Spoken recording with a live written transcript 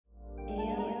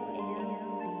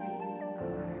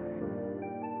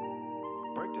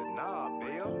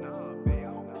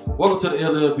Welcome to the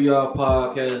LLBR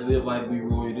podcast, Live Like We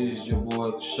Roy. This is your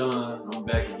boy Sean. I'm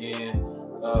back again.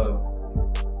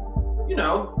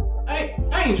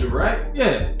 Angel, right?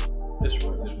 Yeah, that's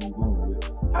right. That's what we're going with.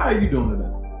 How are you doing today?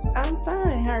 I'm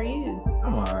fine. How are you?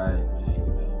 I'm all right, man.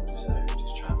 Just out here,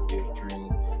 just trying to live a dream.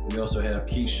 We also have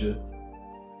Keisha.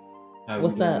 How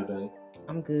What's we doing up? today?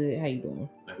 I'm good. How you doing?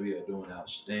 Man, we are doing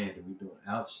outstanding. We're doing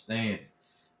outstanding.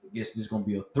 I guess this is gonna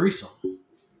be a threesome.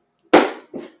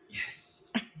 Yes.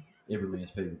 Every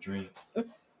man's favorite dream.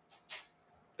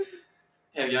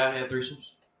 Have y'all had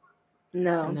threesomes?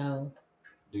 No. No.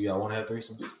 Do y'all want to have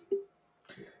threesomes?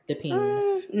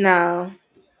 Depends. No.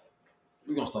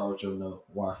 We're gonna start with your no.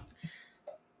 Why?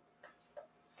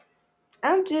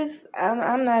 I'm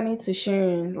not into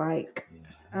sharing. Like,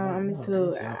 I'm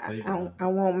into. I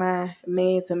want my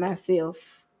man to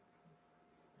myself.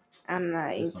 I'm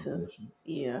not into.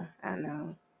 Yeah, I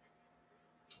know.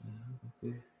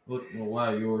 Okay.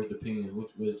 Why yours depends? What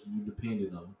you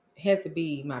depended on? It has to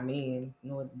be my man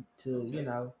in order to, Okay.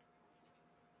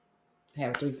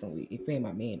 have a threesome with. If ain't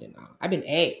my man, then no. I've been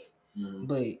asked, Mm-hmm.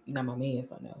 but you're not my man,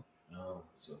 so no. Oh,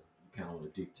 so you kind of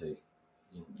want to dictate.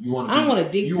 You want I don't want to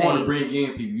dictate. You want to bring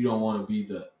in people. You don't want to be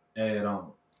the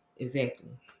add-on. Exactly.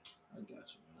 I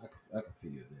got you, man. I can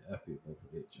feel that. I feel both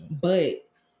of that, John. But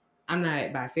I'm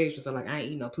not bisexual, so like I ain't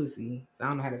eating no pussy, so I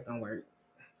don't know how that's gonna work.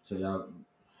 So y'all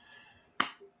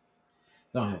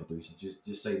don't have a threesome.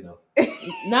 Just say no.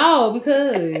 No,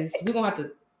 because we're gonna have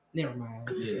to. Never mind.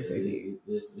 Yeah, Can't say that.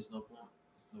 there's no point.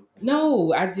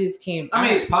 No, I just can't. I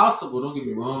mean, it's possible. Don't get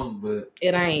me wrong, but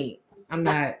it ain't. I'm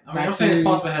not. I mean, I'm saying it's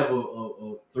possible to have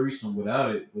a threesome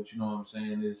without it, but you know what I'm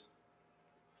saying is,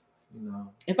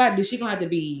 if I do, she gonna have to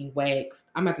be waxed.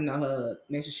 I'm gonna have to know her,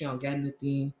 make sure she don't got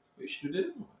nothing. You should do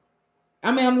that.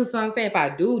 I mean, I'm just trying to say if I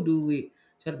do it,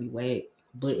 she have to be waxed,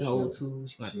 butthole too.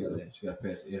 She gonna have to. She got to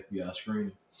pass the FBI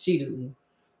screening. She do.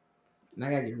 And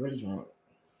I gotta get really drunk,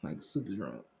 like super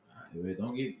drunk. All right,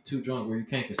 don't get too drunk where you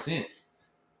can't consent.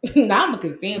 Now I'm a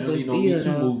consent, but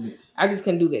still, I just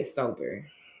couldn't do that sober.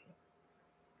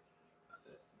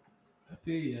 I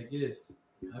feel you, I guess.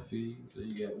 I feel you. So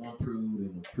you got one prude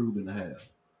and a prude and a half.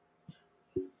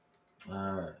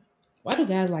 All right. Why do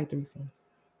guys like threesomes?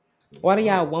 Why do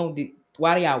y'all want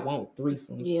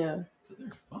threesomes? Yeah.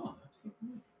 They're fun.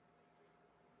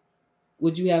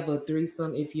 Would you have a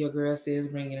threesome if your girl says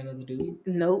bring in another dude?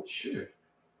 Nope. Sure.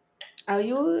 Oh,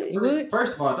 you would? You would?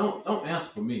 First of all, don't answer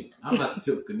for me. I'm not the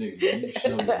typical nigga. You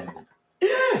show me nigga.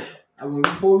 Yeah. I mean,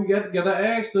 before we got together, I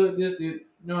asked her this, you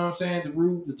know what I'm saying,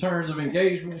 the terms of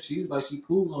engagement. She was like, she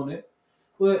cool on it.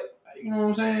 But, you know what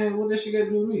I'm saying, what does she got to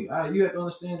do with me? You have to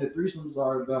understand that threesomes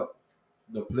are about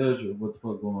the pleasure of what the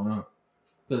fuck going on.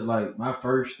 Because, like, my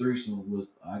first threesome was,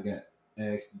 I got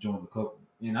asked to join the couple.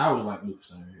 And I was like,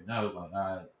 Lucas on here. And I was like,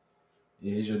 all right,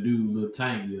 is your dude a little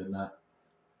tangy or not?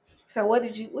 So what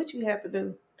you have to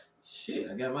do?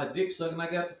 Shit, I got my dick sucked and I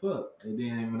got the fuck. And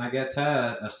then when I got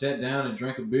tired, I sat down and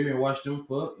drank a beer and watched him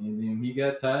fuck. And then when he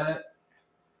got tired,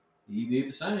 he did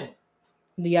the same.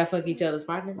 Do y'all fuck each other's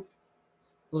partners?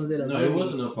 Or was it No, it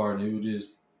wasn't a partner. It was just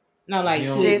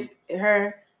just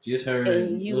her. Just her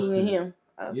and you and him.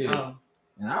 Okay. Yeah. Oh.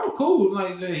 And I was cool.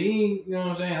 Like he ain't, you know what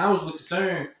I'm saying? I was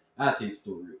concerned. I'll tell you the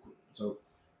story real quick. So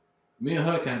me and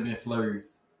her kind of been flirting.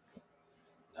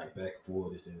 Like back and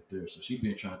forth, this and the third. So she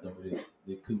been trying to throw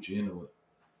the coochie into it.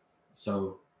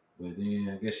 So, but then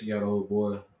I guess she got an old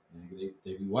boy, and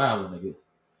they be wilding, I guess.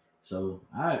 So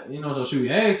so she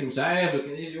asked me. So I asked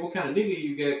her, "What kind of nigga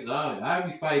you got?" Because I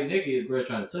be fighting niggas, bro,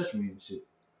 trying to touch me and shit.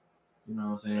 You know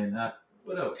what I'm saying?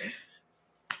 Whatever.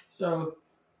 So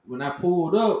when I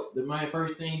pulled up, my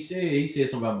first thing he said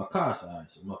something about my car. So I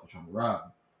said, "Motherfucker trying to rob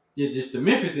me." Just the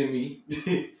Memphis in me.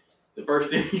 The first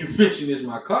thing you mentioned is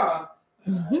my car.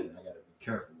 Mm-hmm. I gotta be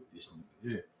careful with this nigga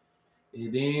here.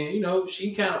 And then,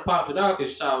 she kind of popped it out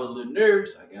because she saw I was a little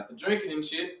nervous. I got the drinking and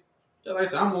shit. Just like I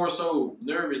said, I'm more so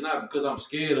nervous, not because I'm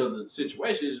scared of the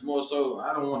situation. It's more so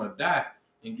I don't want to die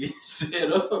and get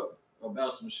set up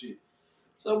about some shit.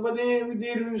 So, but then we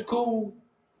did it. It was cool.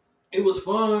 It was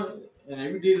fun. And I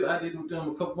did it with them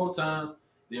a couple more times.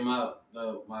 Then my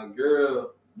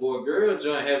girl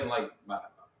joint happened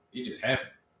it just happened.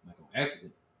 Like on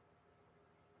accident.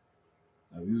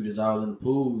 Like we were just all in the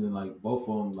pool and like both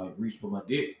of them like reached for my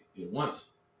dick at once.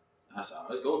 I said,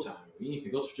 "It's go time. We ain't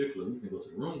finna go to strip club. We finna go to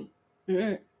the room."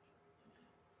 Mm-hmm.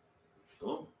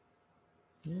 Go.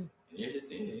 Yeah. And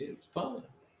it was fun.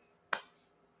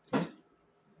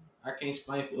 I can't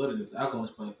explain for other niggas. I can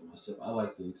explain for myself. I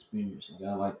like the experience. Like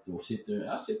I like to sit there.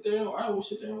 I will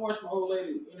sit there and watch my old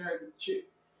lady interact with the chick.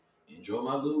 Enjoy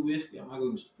my little whiskey. I might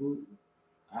go get some food.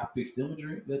 I fix them a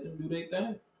drink. Let them do their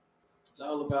thing. It's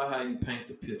all about how you paint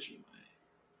the picture, man.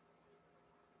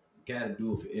 You gotta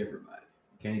do it for everybody.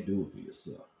 You can't do it for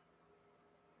yourself.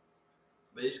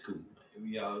 But it's cool, man.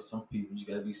 We all some people you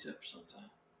gotta be separate sometimes.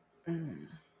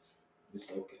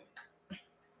 It's okay.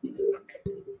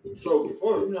 So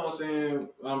before you know what I'm saying,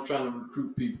 I'm trying to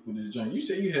recruit people for this joint. You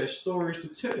said you had stories to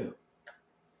tell.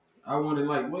 I wanted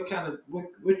like what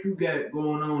you got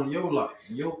going on in your life,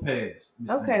 in your past.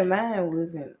 Okay, mine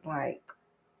wasn't like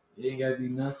it ain't gotta be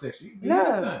non-sexual. You can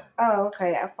no. anything. Oh,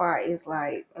 okay. As far as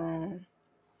like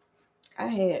I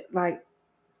had like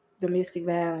domestic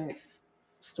violence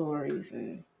stories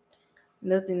and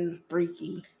nothing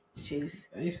freaky. Just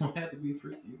It ain't gonna have to be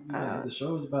freaky. The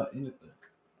show is about anything.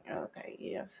 Okay,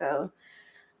 yeah. So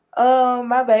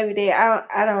my baby dad,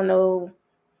 I don't know,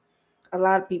 a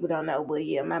lot of people don't know, but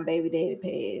yeah, my baby daddy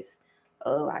passed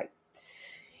like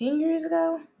 10 years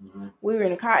ago. Mm-hmm. We were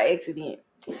in a car accident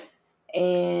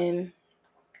and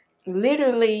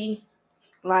literally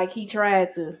like he tried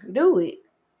to do it.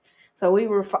 So we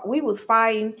was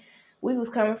fighting. We was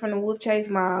coming from the Wolf Chase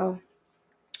Mall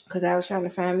because I was trying to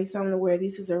find me something to wear.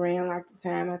 This was around like the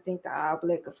time I think the All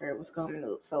Black affair was coming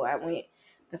up. So I went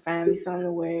to find me something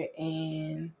to wear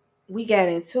and we got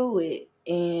into it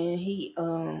and he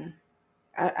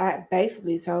I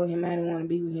basically told him I didn't want to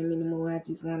be with him anymore. I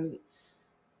just wanted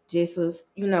us,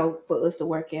 for us to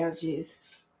work out just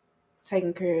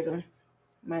taking care of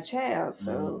my child.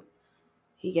 So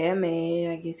he got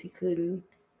mad. I guess he couldn't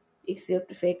accept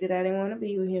the fact that I didn't want to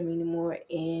be with him anymore.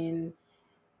 And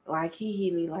like he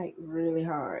hit me like really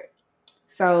hard.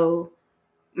 So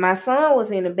my son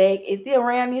was in the back. It's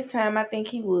around this time, I think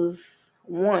he was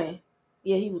 1.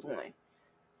 Yeah, he was 1.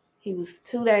 He was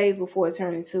 2 days before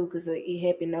turning 2 because it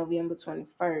happened November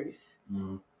 21st,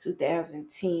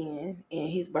 2010. And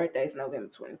his birthday is November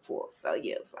 24th. So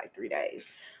yeah, it was like 3 days.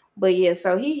 But yeah,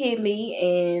 so he hit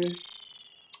me and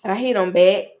I hit him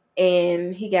back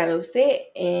and he got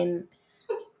upset and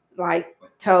like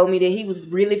told me that he was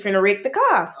really finna wreck the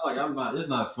car. Like it's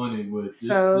not funny, but just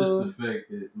the fact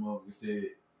that motherfucker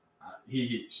said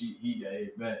he got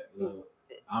hit back.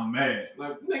 I'm mad.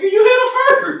 Like nigga, you hit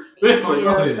her first.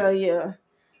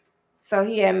 So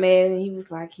he got mad and he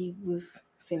was like he was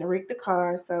finna wreck the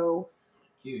car. So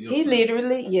he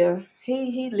literally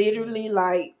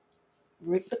like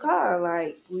wrecked the car.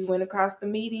 Like we went across the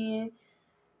median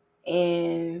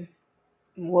and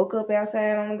woke up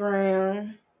outside on the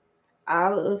ground.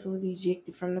 All of us was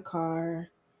ejected from the car.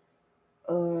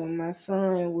 My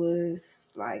son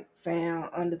was like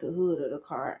found under the hood of the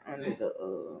car,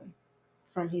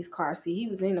 from his car seat. He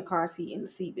was in the car seat in the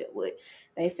seatbelt, but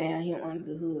they found him under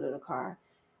the hood of the car.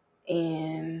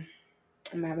 And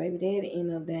my baby daddy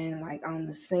ended up dying like on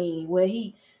the scene. Well,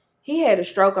 he had a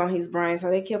stroke on his brain, so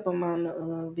they kept him on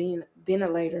the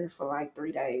ventilator for like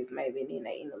 3 days maybe, and then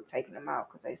they ended up taking him out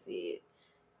because they said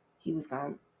he was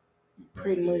gonna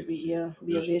pretty much be a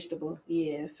vegetable.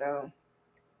 Yeah, so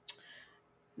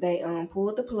they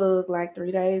pulled the plug like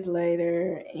 3 days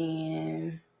later,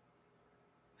 and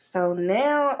so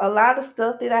now a lot of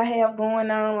stuff that I have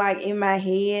going on like in my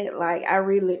head, like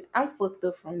I'm fucked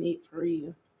up from it for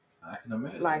real. I can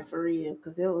imagine. Like for real,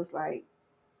 because it was like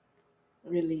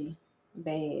really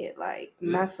bad. Like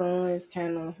my son's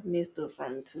kind of messed up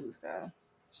from it too. So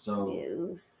yeah, it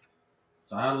was.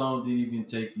 So how long did it even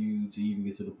take you to even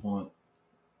get to the point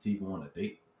to even want to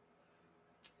date?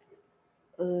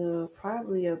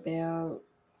 Probably about,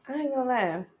 I ain't gonna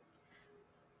lie,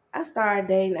 I started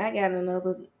dating. I got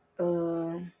another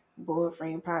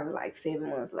boyfriend probably like 7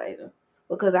 months later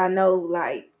because I know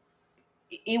like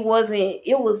it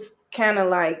was kind of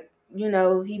like,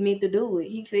 he meant to do it.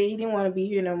 He said he didn't want to be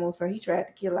here no more, so he tried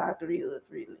to kill all 3 of us,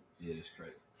 really. Yeah, that's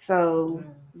crazy. So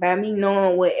by me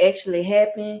knowing what actually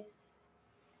happened,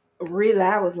 really,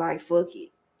 I was like, fuck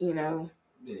it, Yeah,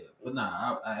 but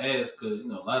nah, I asked because a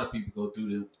lot of people go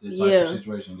through the type of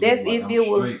situation. That's if it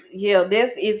was,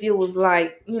 that's if it was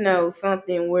like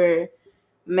something where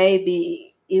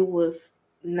maybe it was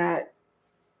not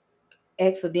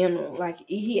accidental, like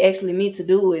he actually meant to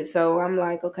do it. So I'm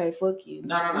like, okay, fuck you.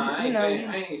 No. I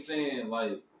ain't saying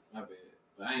like my bad,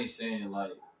 but I ain't saying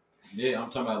like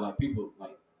I'm talking about like people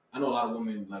like I know a lot of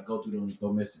women like go through them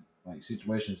domestic like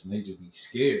situations and they just be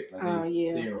scared. Like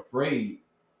they're afraid.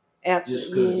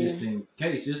 Just in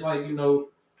case, just like a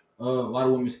lot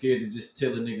of women scared to just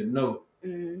tell a nigga no.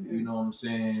 Mm-hmm. You know what I'm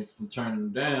saying? From turning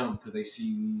them down because they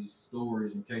see these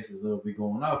stories and cases of it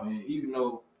going off, and even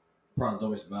though probably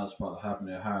domestic violence probably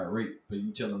happening at a higher rate, but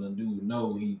you telling the dude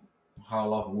no, he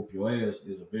haul off and whoop your ass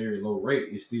is a very low rate.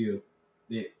 It's still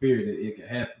that fear that it can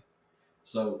happen.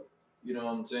 So you know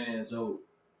what I'm saying? So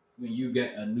when you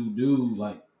get a new dude,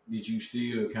 like did you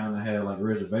still kind of have like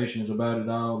reservations about it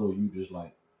all, or you just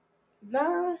like?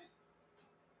 No,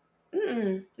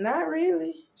 not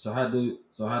really. So how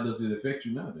does it affect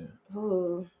you now then?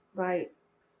 Oh, like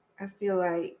I feel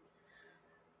like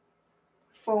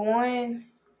for one,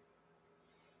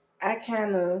 I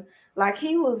kind of like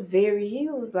he was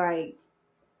like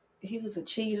he was a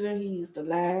cheater. He used to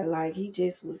lie. Like he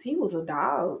was a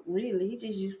dog. Really, he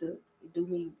just used to do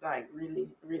me like really,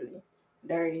 really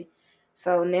dirty.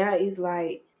 So now it's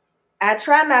like I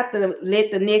try not to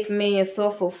let the next man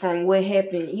suffer from what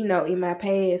happened, in my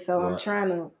past. So I'm Right. trying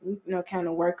to, kind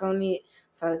of work on it.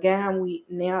 So the guy I'm with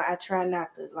now, I try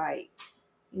not to like,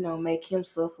 make him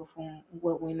suffer from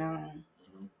what went on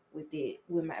with it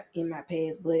in my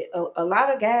past. But a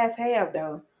lot of guys have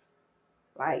though.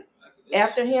 Like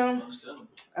after him,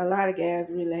 a lot of guys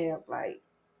really have like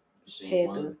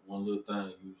had to. One little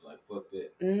thing, you was like, fuck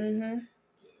that. Mm-hmm.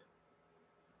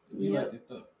 Yeah. We like that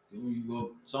though. When you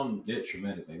go something that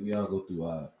traumatic, like we all go through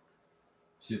our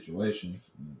situations.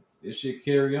 This shit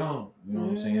carry on. You know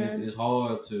what I'm saying? It's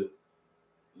hard to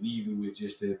leave it with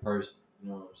just that person. You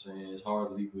know what I'm saying? It's hard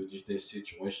to leave it with just that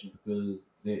situation because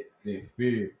that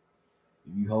fear.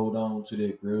 If you hold on to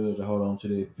that grudge or hold on to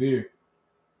that fear,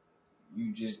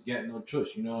 you just got no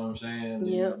choice. You know what I'm saying?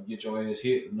 Yeah. You get your ass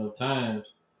hit enough times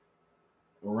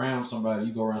around somebody,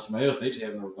 you go around somebody else, they just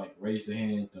have to like raise their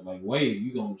hand to like wave,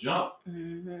 you gonna jump.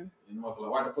 Mm-hmm. And the motherfucker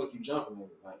like, why the fuck you jumping?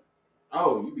 Like,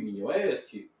 oh, you be getting your ass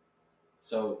kicked.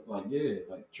 So like, yeah,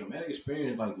 like traumatic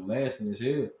experience like lasting as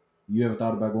hell. You ever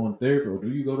thought about going to therapy, or do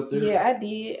you go to therapy? Yeah, I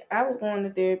did. I was going to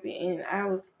therapy, and I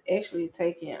was actually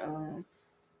taking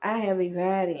I have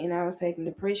anxiety, and I was taking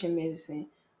depression medicine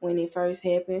when it first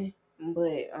happened.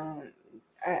 But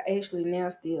I actually now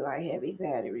still like have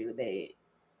anxiety really bad.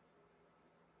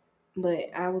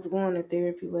 But I was going to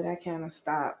therapy, but I kind of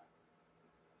stopped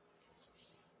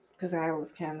because I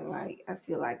was kind of like I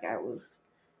feel like I was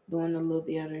doing a little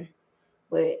better.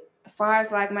 But as far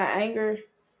as like my anger,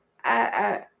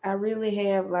 I really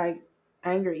have like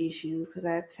anger issues because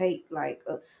I take like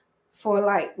for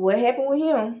like what happened with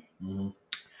him. Mm-hmm.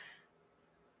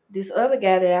 This other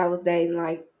guy that I was dating,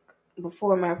 like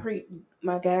before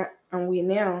my guy I'm with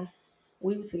now,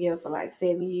 we was together for like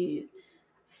 7 years.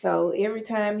 So every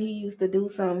time he used to do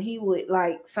something, he would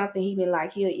like something he didn't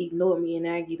like, he'll ignore me and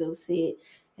I get upset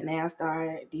and I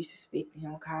start disrespecting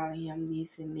him, calling him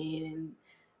this and that and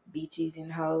bitches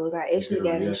and hoes. I actually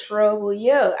got in trouble.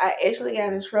 Yeah, I actually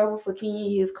got in trouble for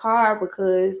keying his car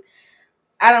because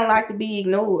I don't like to be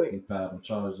ignored. He filed some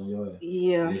charges on your ass.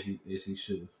 Yeah. As he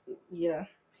should have. Yeah,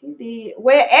 he did.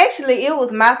 Well, actually, it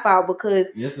was my fault because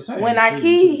when I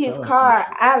keyed his car,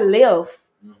 I left.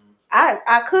 Mm-hmm.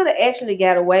 I could have actually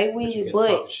got away with it,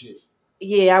 but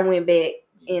yeah, I went back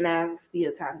and I'm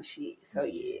still talking shit. So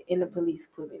yeah, and the police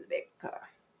put me in the back of the car.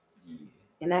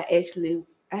 And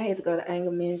I had to go to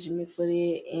anger management for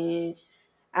that, and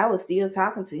I was still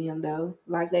talking to him though.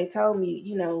 Like they told me,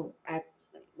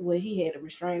 he had a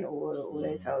restraining order, or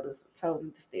they told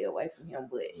me to stay away from him,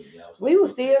 but we were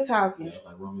still talking. Yeah,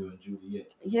 like Romeo and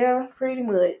Juliet. Yeah, pretty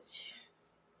much.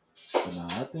 But nah,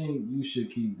 I think you should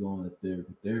keep going to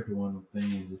therapy. Therapy, one of them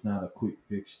things, it's not a quick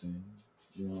fix thing.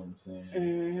 You know what I'm saying?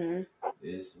 Mm-hmm.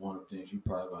 It's one of the things you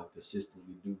probably have to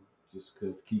consistently do just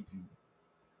to keep you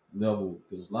level.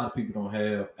 Because a lot of people don't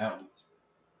have outlets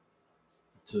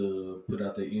to put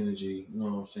out their energy, you know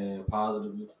what I'm saying,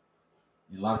 positively.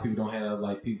 And a lot of people don't have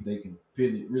like people they can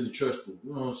feel it, really trust them,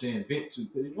 you know what I'm saying, vent to.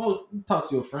 Because most you talk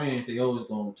to your friends, they always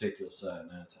gonna take your side 9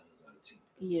 times out of 10.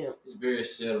 Yeah. It's very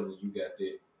seldom when you got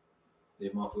that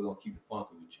motherfucker gonna keep it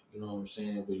funky with you. You know what I'm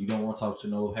saying? But you don't want to talk to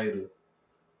no hater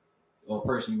or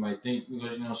person you might think,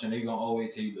 because you know what I'm saying, they gonna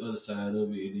always tell you the other side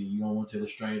of it, and then you don't want to tell a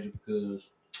stranger because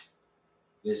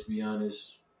let's be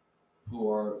honest,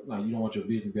 who are like you don't want your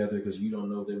business together because you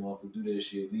don't know if they want to do that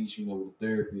shit. At least you know with the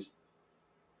therapist,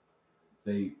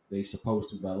 they supposed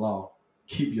to by law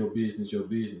keep your business,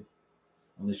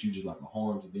 unless you just like a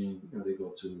harm to them. You know they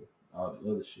go to all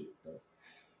the other shit though.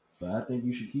 But I think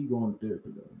you should keep going to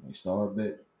therapy though. Like start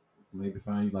back, maybe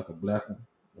find you like a black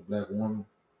woman.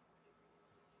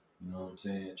 You know what I'm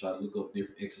saying? Try to look up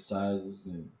different exercises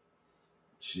and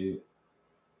shit.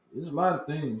 There's a lot of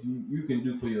things you can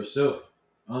do for yourself,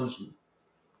 honestly.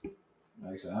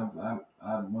 Like I said,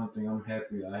 I one thing I'm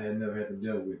happy I had never had to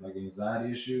deal with, like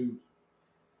anxiety issues.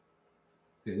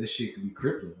 Yeah, this shit can be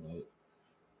crippling. Like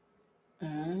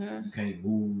you can't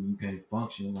move, you can't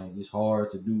function. Like it's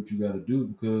hard to do what you got to do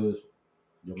because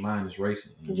your mind is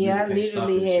racing. Yeah, I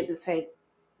literally had to take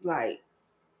like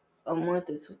a month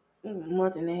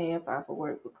and a half off of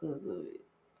work because of it.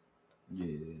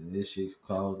 Yeah, this shit's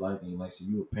caused like so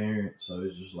you a parent, so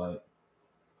it's just like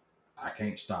I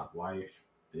can't stop life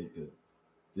because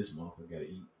this motherfucker gotta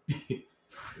eat.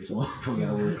 This motherfucker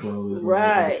gotta wear clothes. This motherfucker gotta go to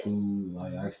Right. school.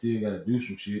 Like I still gotta do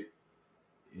some shit.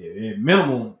 Yeah, at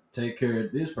minimum, take care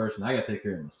of this person. I gotta take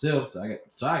care of myself, so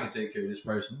I can take care of this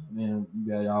person. Then you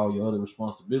got all your other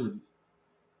responsibilities.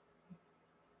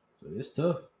 So it's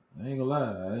tough. I ain't gonna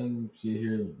lie. I ain't sit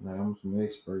here like I'm some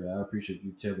expert. I appreciate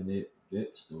you telling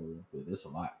that story, but that's a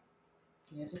lot.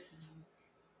 Yeah,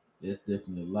 That's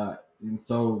definitely a lot. And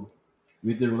so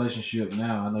with the relationship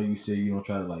now, I know you say you don't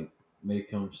try to like make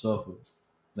him suffer.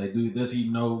 Like, does he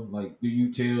know? Like, do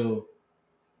you tell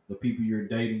the people you're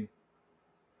dating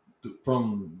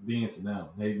from then to now?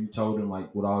 Have you told them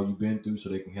like what all you've been through so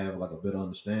they can have like a better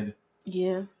understanding?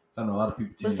 Yeah. I know a lot of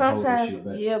people But tend to hold that sometimes, shit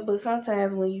back. yeah, but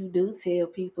sometimes when you do tell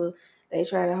people, they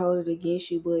try to hold it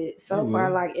against you. But They so far,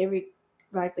 will.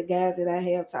 like the guys that I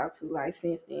have talked to, like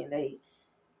since then, they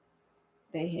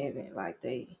haven't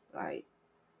they like,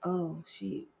 oh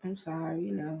shit, I'm sorry,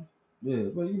 you know. Yeah,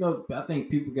 but I think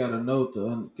people gotta know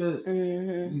because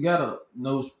Mhm. you gotta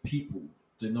know people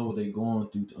to know what they're going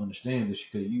through to understand this.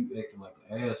 Because you acting like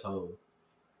an asshole,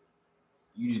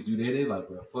 you just do that. They like,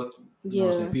 bro, fuck you. You know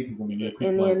what I'm saying? Yeah, People gonna be real quick,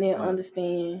 and like, then they'll like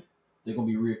understand. they're gonna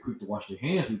be real quick to wash their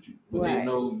hands with you. But they Right.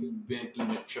 know you've been through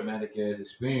this traumatic ass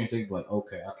experience. They be like,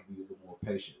 okay, I can be a little more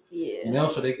patient. Yeah. And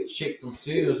also they can check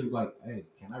themselves and be like, hey,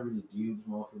 can I really deal with this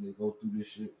motherfucker to go through this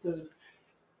shit? Because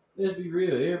let's be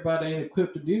real, everybody ain't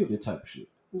equipped to deal with that type of shit.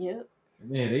 Yep.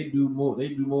 Man, they do more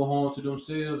harm to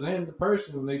themselves and the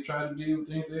person when they try to deal with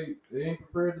things they ain't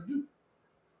prepared to do.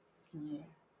 Yeah.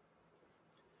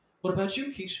 What about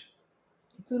you, Keisha?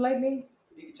 too late then.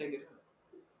 You can take it out.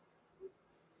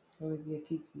 Or yeah,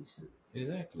 keep Keisha.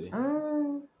 Exactly. I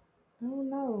don't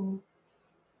know.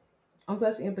 I'm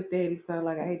such empathetic, so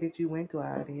like I hate that you went through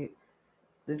all that.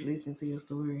 Just listen to your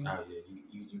story. Oh yeah,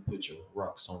 you put your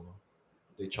rocks on them.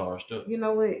 They charged up. You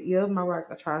know what? Yeah, my rocks.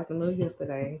 I charged them up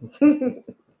yesterday.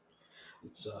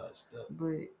 It's charged up.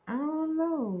 But I don't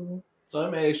know. So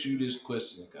let me ask you this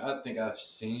question. I think I've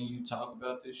seen you talk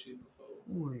about this shit before.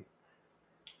 What?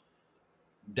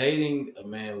 Dating a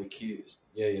man with kids,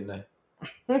 yeah or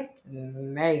nay?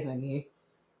 Nay, honey.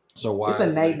 So It's why a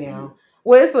is it nay nay for now. you?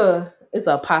 Well, it's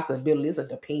a possibility. It's a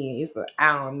depend.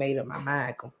 I don't made up my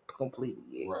mind completely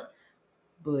yet. Right.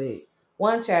 But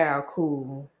one child,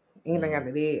 cool. Anything Mhm.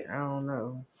 after that, I don't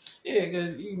know. Yeah,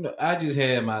 because I just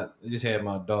had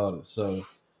my daughter, so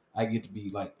I get to be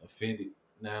like offended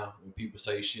now when people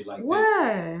say shit like that.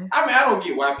 Why? I mean, I don't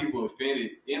get why people are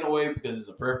offended in a way because it's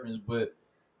a preference, but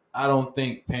I don't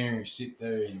think parents sit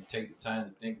there and take the time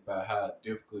to think about how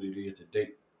difficult it is to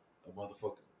date a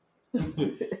motherfucker.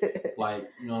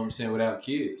 Like, you know what I'm saying, without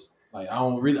kids. Like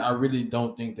I really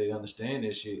don't think they understand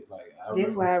that shit. Like I That's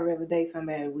remember. why I rather date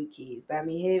somebody with kids. By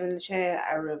me having a child,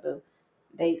 I rather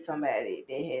date somebody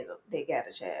that got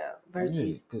a child Yeah,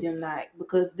 versus cause them not,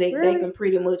 because they Really? can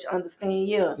pretty much understand.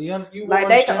 Yeah, you will like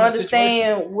they can understand the situation.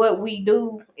 understand what we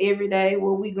do every day,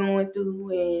 what we going through,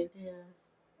 and Yeah.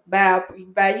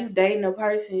 by you dating a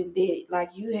person that like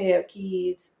you have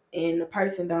kids and the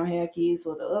person don't have kids,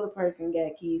 or the other person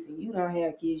got kids and you don't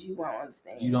have kids, you won't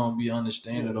understand. You don't be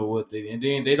understanding of what and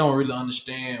then they don't really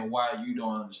understand why you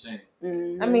don't understand.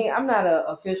 I mean, I'm not an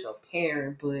official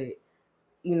parent, but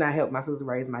I helped my sister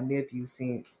raise my nephew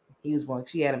since he was born.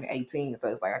 She had him at 18, so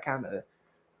it's like I kind of,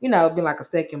 been like a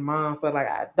second mom. So like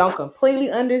I don't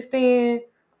completely understand,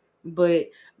 but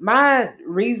my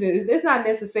reason is it's not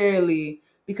necessarily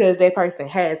because that person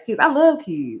has kids. I love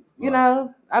kids, Right.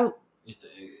 It's the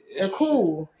they're extra shit.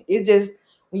 cool. It's just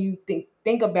when you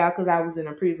think about, because I was in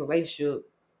a previous relationship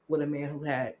with a man who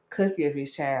had custody of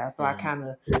his child, so I kind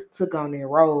of took on that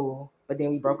role. But then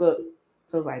we broke up,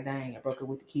 so it's like, dang, I broke up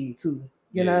with the kid too,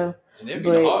 And that'd be the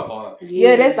But hard part.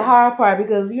 yeah, that's the hard part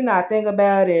because I think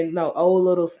about it, and old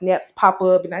little snaps pop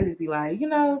up, and I just be like,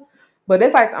 But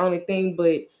that's like the only thing.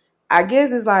 But I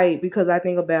guess it's like because I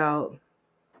think about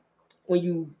when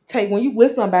you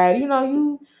with somebody,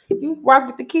 you rock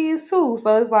with the kids too.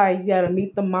 So it's like you gotta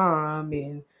meet the mom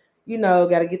and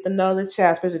gotta get to know the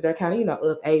child, especially if they're kind of,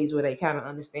 up age where they kind of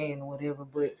understand or whatever.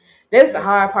 But that's the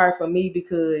hard part for me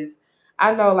because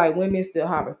I know like women still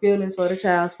harbor feelings for the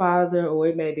child's father, or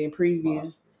it may have been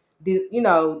previous. This,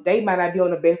 they might not be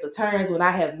on the best of terms when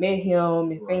I have met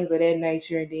him and things of that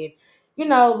nature. And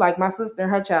then, like my sister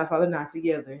and her child's father not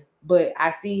together, but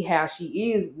I see how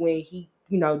she is when he,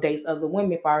 dates other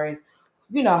women, far as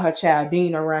her child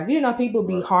being around. People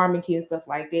be harming kids, stuff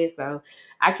like that. So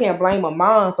I can't blame a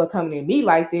mom for coming at me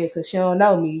like that because she don't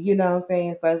know me. You know what I'm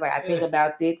saying? So it's like I think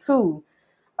about that too,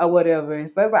 or whatever. And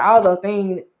so it's like all those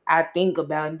things I think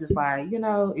about and just like,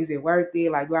 is it worth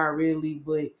it? Like, do I really?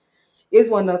 But it's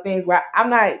one of the things where I'm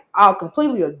not all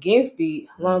completely against it,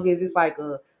 long as it's like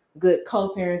a good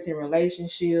co-parenting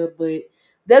relationship. But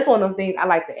that's one of them things I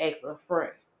like to ask up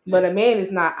front. But a man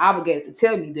is not obligated to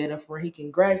tell me that up front. He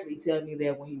can gradually tell me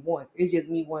that when he wants. It's just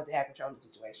me wanting to have control of the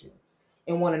situation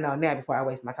and want to know now before I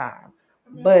waste my time.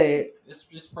 But it's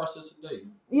just process of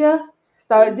dating. Yeah.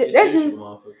 So that's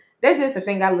just the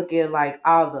thing I look at, like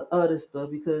all the other stuff,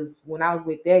 because when I was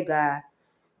with that guy,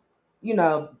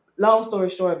 long story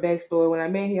short, backstory, when I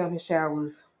met him, his child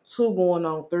was 2 going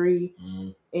on 3. Mm-hmm.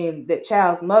 And that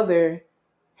child's mother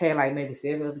had like maybe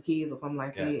 7 other kids or something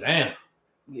like God that. Damn.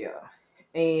 Yeah.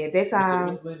 And at that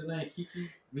time, what's the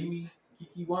lady's name?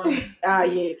 Kiki Wine? Oh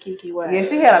yeah, Kiki Wine. Yeah,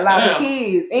 she had a lot of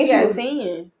kids. And she got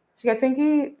 10. She got 10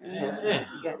 kids? Yeah.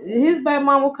 His baby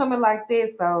mama coming like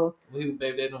this, though. Well, he was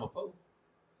baby dad number 4.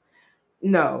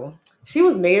 No. She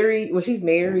was married. Well, she's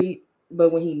married,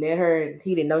 but when he met her,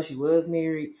 he didn't know she was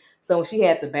married. So when she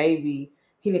had the baby,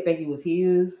 he didn't think it was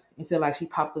his until like she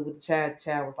popped up with the child. The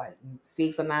child was like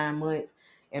 6 or 9 months.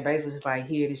 And basically was just like,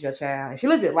 here, this your child. And she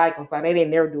looked just like him, so they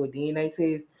didn't never do a DNA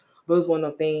test. But it was one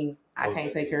of them things, I can't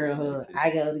take care of her. I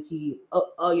got other kids.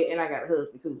 Oh yeah, and I got a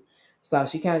husband too. So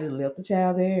she kind of just left the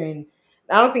child there. And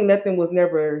I don't think nothing was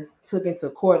never took into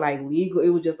court like legal. It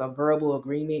was just a verbal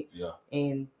agreement. Yeah.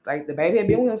 And like the baby had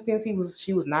been with him since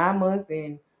she was 9 months,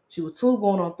 and she was 2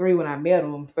 going on 3 when I met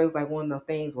him. So it was like one of those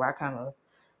things where I kind of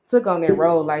took on that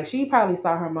role. Like she probably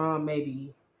saw her mom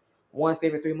maybe once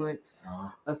every 3 months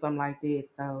or something like that.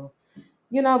 So,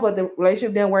 but the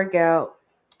relationship didn't work out.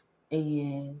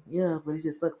 And yeah, but it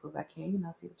just sucks because I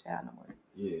can't, see the child no more.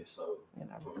 Yeah, so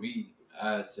for me,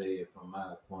 I'd say it from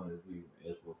my point of view,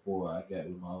 as before I got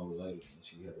with my old lady and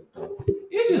she had a daughter.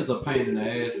 It's just a pain in the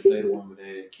ass if they the woman that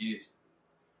had kids.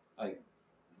 Like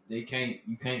you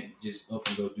can't just up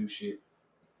and go do shit.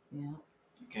 Yeah.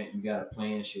 You gotta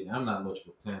plan shit. I'm not much of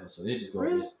a planner, so they just go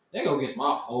against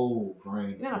my whole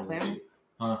brain. You're not a planner?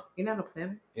 Huh? You're not a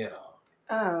planner? At all.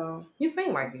 Oh. You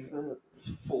seem like it.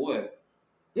 For what?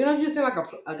 You seem like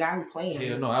a guy who plans.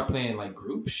 Hell no, I plan like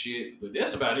group shit, but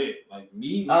that's about it. Like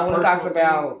me. When it talks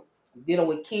about dealing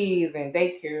with kids and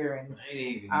daycare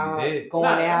and going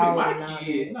out. My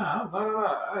kid. Nah.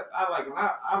 I like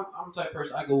I'm the type of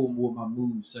person I go with what my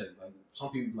mood say. Like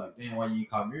some people be like, damn, why you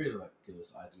call me early? Like,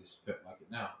 because I just felt like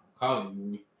it now. I'm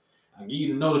calling you. I give you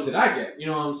the notice that I got. You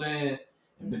know what I'm saying?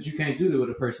 Mm-hmm. But you can't do that with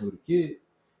a person with a kid.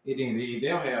 If they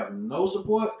don't have no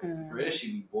support, that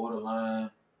should be borderline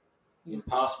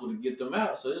impossible to get them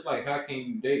out. So it's like, how can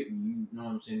you date when you know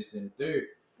what I'm saying, this and the third?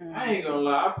 I ain't gonna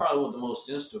lie, I probably wasn't the most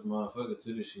sensitive motherfucker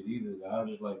to this shit either. Like, I was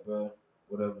just like, bro,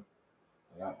 whatever.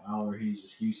 Like, I don't hear these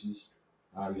excuses.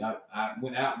 I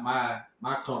went out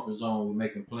my comfort zone with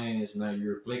making plans. Now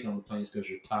you're reflecting on the plans because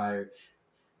you're tired.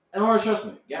 And or trust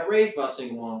me, got raised by a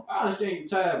single mom. I understand you're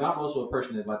tired, but I'm also a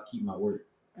person that like to keep my word.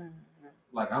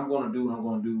 Like, I'm gonna do what I'm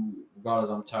gonna do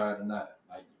regardless I'm tired or not.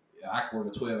 Like, I can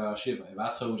work a 12-hour shift. If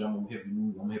I told you I'm gonna help you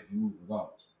move, I'm gonna help you move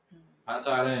regardless. How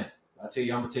tired I am. I tell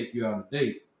you I'm gonna take you out on a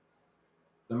date.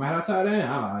 No matter how tired I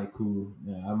am, I'm like, cool.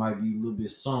 Yeah, I might be a little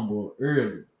bit somber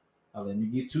early. I'll let me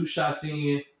get 2 shots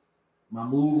in. My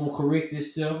mood won't correct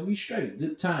itself. Be straight.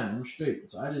 Good time. I'm straight.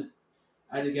 So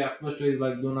I just got frustrated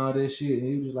like doing all that shit. And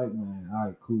he was just like, man, all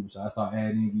right, cool. So I started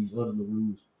adding in these other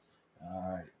rules.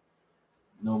 All right.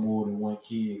 No more than 1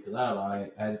 kid. Because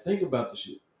I had to think about the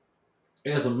shit.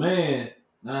 As a man,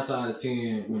 9 times out of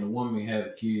 10, when a woman have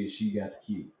a kid, she got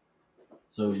the kid.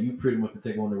 So you pretty much can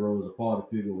take on the role as a father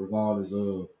figure regardless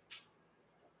of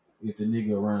if the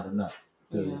nigga around or not.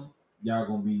 Because y'all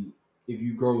gonna be, if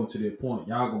you grow into that point,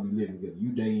 y'all gonna be living together. You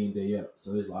day in, day out.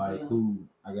 So it's like, cool,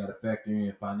 I gotta factor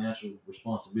in financial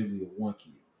responsibility of 1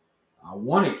 kid. I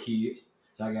wanted kids,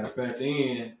 so I gotta factor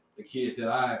in the kids that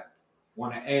I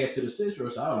want to add to the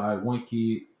situation. So I was like, 1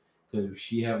 kid, because if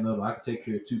she have another, I can take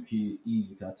care of 2 kids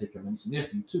easy, because I take care of my niece and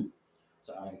nephew too.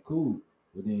 So all right, cool.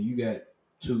 But then you got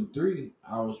 2, 3.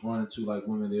 I was running to like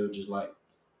women. They were just like,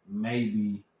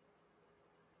 maybe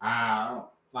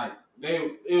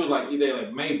it was like either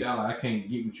like maybe I can't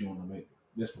get with you on the maybe.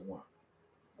 That's for 1,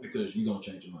 because you gonna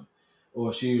change your mind.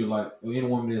 Or she was like, or any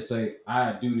woman that say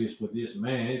I do this for this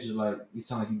man, it's just like it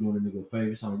sounds like you doing a nigga a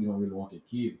favor. It sounds like you don't really want that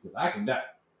kid because I can die.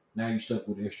 Now you stuck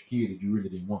with the extra kid that you really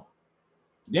didn't want.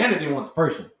 Damn, didn't want the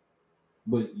first one,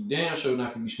 but you damn sure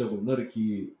not gonna be stuck with another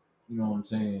kid. You know what I'm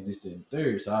saying? This, that, and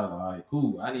third. So I was like,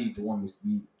 cool. I need the woman to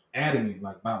be adamant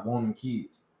like about wanting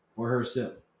kids for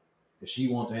herself. because she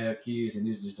wants to have kids, and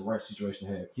this is just the right situation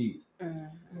to have kids.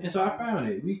 Mm-hmm. And so I found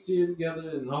it. We chill together,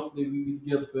 and hopefully we be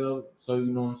together forever. So you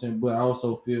know what I'm saying. But I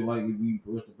also feel like if we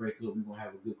was to break up, we gonna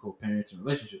have a good co-parenting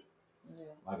relationship. Yeah.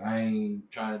 Like I ain't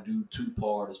trying to do 2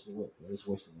 parts for what? It's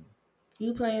wasting money.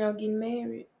 You planning on getting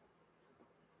married?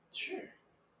 Sure.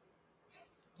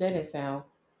 That didn't sound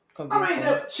convincing.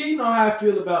 I mean, she know how I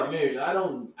feel about marriage.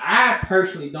 I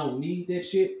personally don't need that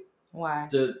shit. Why?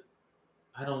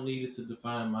 I don't need it to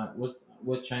define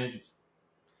what changes.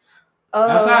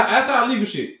 Outside legal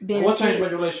shit. What changed my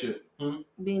relationship?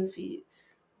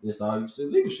 Benefits. That's all you said,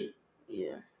 legal shit.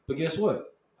 Yeah. But guess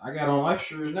what? I got on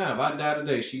life insurance now. If I die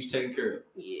today, she's taken care of.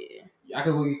 Yeah. I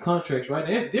can go get contracts right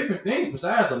now. There's different things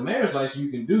besides a marriage license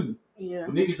you can do. Yeah.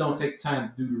 But niggas don't take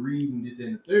time to do the reading, this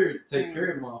and the third, to take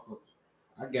care of the motherfuckers.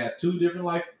 I got two different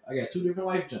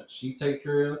life jumps. She take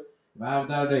care of. If I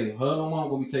die today, her and my mom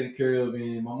gonna be taken care of,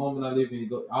 and my mom and I live in.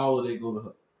 All of they go to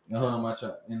her, and her and my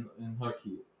child, and her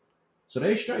kid. So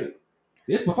they straight.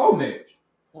 This before marriage.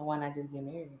 So why not just get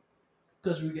married?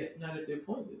 Because we got not at that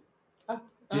point yet.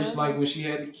 Just like when she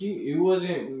had the kid, it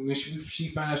wasn't when she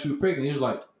found out she was pregnant. It was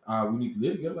like, we need to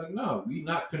live together. Like, no, we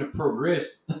not gonna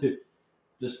progress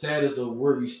the status of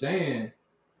where we stand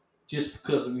just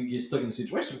because we get stuck in the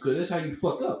situation. Because that's how you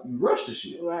fuck up. You rush the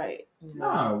shit. Right.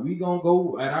 Nah, we gonna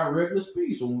go at our regular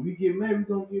speed. So when we get married, we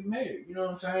gonna get married. You know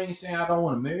what I'm saying? I ain't saying I don't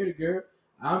want to marry the girl.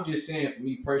 I'm just saying, for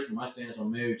me personally, my stance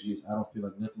on marriage is I don't feel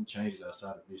like nothing changes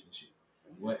outside of business shit.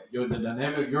 The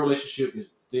dynamic, your relationship is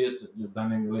still your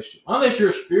dynamic relationship. Unless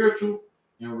you're spiritual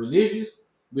and religious,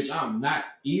 which I'm not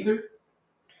either.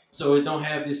 So it don't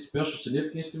have this special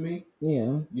significance to me.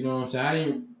 Yeah. You know what I'm saying? I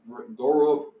didn't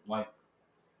grow up like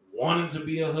wanting to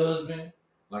be a husband.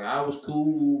 Like I was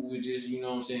cool with just, you know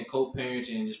what I'm saying,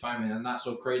 co-parenting and just finding a not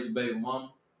so crazy baby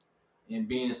mama and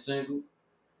being single.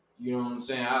 You know what I'm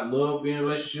saying? I love being in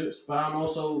relationships, but I'm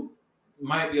also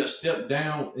might be a step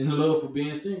down in love for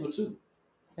being single too.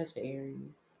 Such an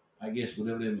Aries. I guess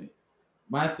whatever that means.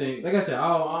 My thing, like I said,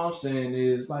 all I'm saying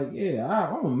is like, yeah,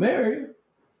 I'm a married,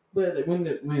 but when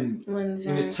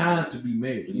it's time to be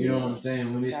married, you know what I'm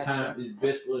saying? When it's time, it's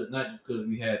best for us, not just because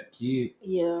we had a kid,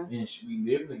 and we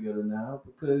living together now,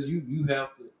 because you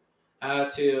have to. I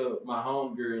tell my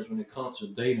homegirls when it comes to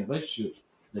dating relationships,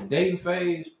 the dating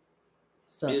phase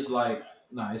is like,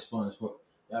 nah, it's fun as fuck.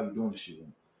 Y'all be doing this shit.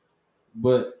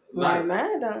 But like,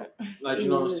 mine don't. Like, you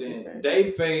know what I'm saying?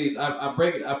 Dating phase, I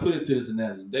put it to this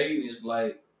analogy. Dating is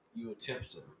like you a temp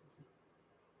server.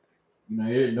 You know,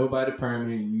 there ain't nobody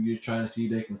permanent. You just trying to see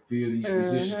if they can fill these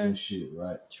positions and shit,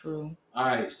 right? True. All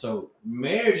right, so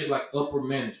marriage is like upper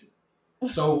management.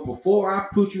 So before I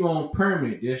put you on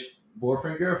permanent, this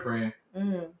boyfriend, girlfriend,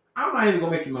 I'm not even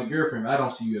gonna make you my girlfriend if I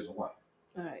don't see you as a wife.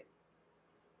 All right.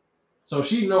 So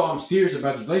she know I'm serious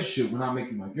about the relationship when I make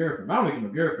you my girlfriend. If I don't make you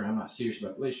my girlfriend, I'm not serious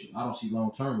about the relationship. I don't see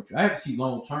long term with you. I have to see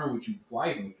long term with you before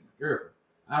I even make you my girlfriend.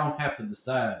 I don't have to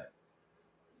decide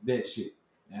that shit.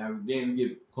 Now then we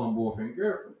become boyfriend and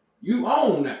girlfriend. You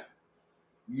own that.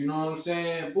 You know what I'm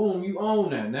saying? Boom, you own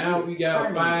that. Now we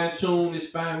gotta fine tune this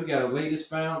fine. We gotta lay this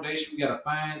foundation. We gotta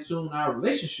fine tune our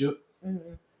relationship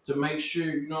to make sure,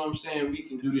 you know what I'm saying, we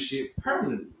can do this shit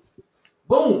permanently.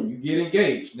 Boom, you get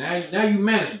engaged. Now you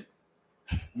management.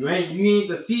 You ain't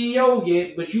the CEO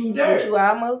yet, but you there. But you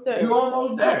almost there. You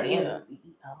almost there. Yeah.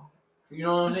 You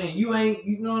know what I'm saying? You ain't,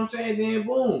 you know what I'm saying? Then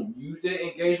boom, use that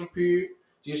engagement period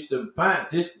just to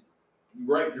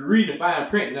read the fine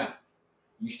print now.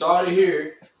 You started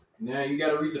here, now you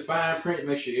gotta read the fine print,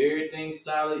 make sure everything's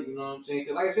solid, you know what I'm saying?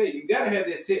 Cause like I said, you gotta have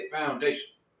that set foundation.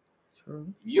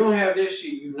 True. If you don't have that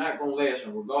shit, you're not gonna last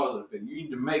regardless of it. You need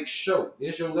to make sure.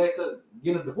 It's your last, cause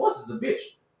getting a divorce is a bitch.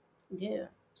 Yeah.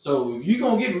 So if you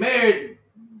gonna get married,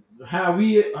 how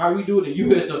we do it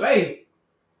in US of A,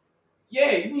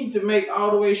 yeah, you need to make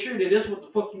all the way sure that that's what the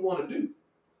fuck you want to do.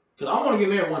 Cause I want to get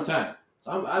married one time.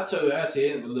 So I tell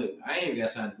you, but look, I ain't got to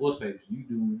sign divorce papers. You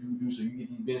do, so you get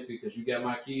these benefits because you got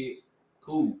my kids.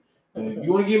 Cool. If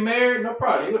you want to get married, no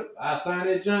problem. I sign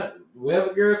that junk.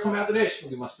 Whoever girl come after that, she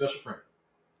gonna be my special friend.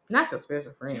 Not your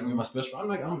special friend. She gonna be my special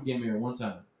friend. I'm gonna get married one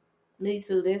time. Me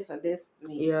too. This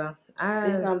me. Yeah.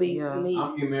 It's gonna be me. I'm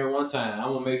gonna get married one time.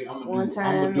 I'm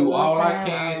gonna do all I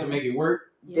can to make it work.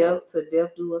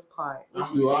 Death do us part. I'm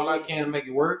gonna do all I can to make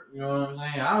it work. You know what I'm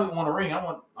saying? I don't even want a ring. I'm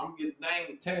gonna get the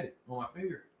name tatted on my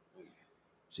finger.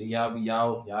 See, y'all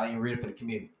ain't ready for the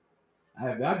commitment.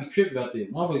 I be tripping about that.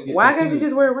 Why can't you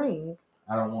just wear a ring?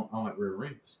 I don't like wear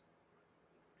rings.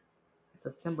 It's a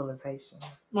symbolization.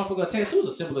 Motherfucker, a tattoo is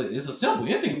a symbol. It's a symbol.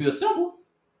 Anything can be a symbol.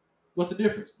 What's the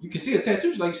difference? You can see a tattoo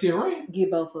just like you see a ring.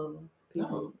 Get both of them.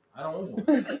 No, I don't want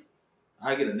one.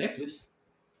 I get a necklace.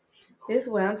 This is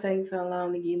why I'm taking so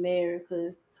long to get married,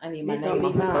 because I need my this name gonna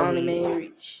on be his my only forehead.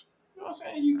 marriage. You know what I'm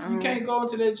saying? You can't go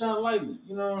into that junk lightly.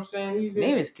 You know what I'm saying? Even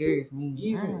Marriage scares me.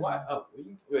 Even what? Oh,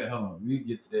 wait, hold on. We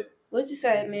get to that. What you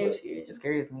say, marriage scares? It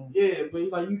scares me. Yeah, but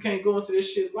like you can't go into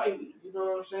this shit lightly. You know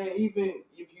what I'm saying? Even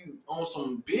if you on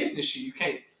some business shit, you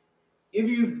can't.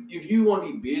 If you want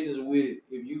to be business with it,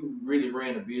 if you really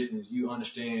ran a business, you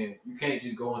understand you can't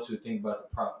just go into a thing about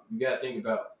the profit. You got to think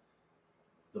about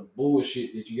the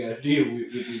bullshit that you got to deal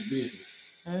with this business.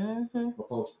 Mm-hmm. But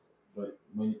folks, but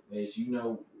when as you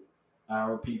know,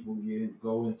 our people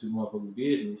go into motherfucking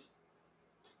business,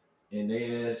 and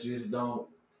they ass just don't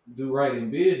do right in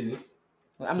business.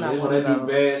 I'm so not that's one when of they those. do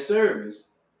bad service.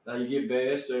 Now you get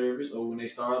bad service, or when they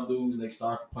start losing, they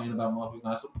start complaining about motherfuckers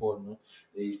not supporting them.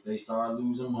 They start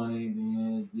losing money,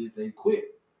 and then they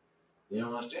quit. They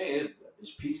don't understand.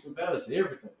 It's peace and balance,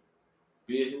 everything.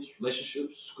 Business,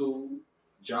 relationships, school,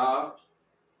 jobs.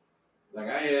 Like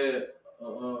I had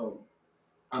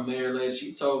a married lady.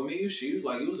 She told me she was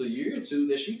like it was a year or two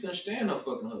that she couldn't stand her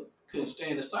fucking husband. Couldn't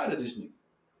stand the sight of this nigga.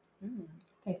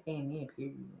 Can't stand me,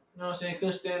 period. You know what I'm saying?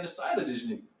 Couldn't stand the sight of this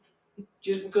nigga.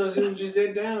 Just because it was just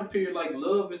that down period. Like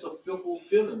love is a fickle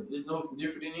feeling. It's no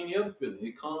different than any other feeling.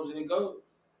 It comes and it goes.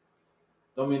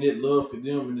 I mean that love for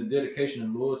them and the dedication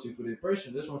and loyalty for their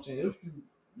person. That's what I'm saying. That's what you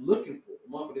looking for.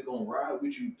 Motherfucker gonna ride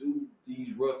with you through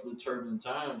these roughly turbulent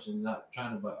times and not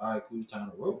trying to like, all right, cool, it's time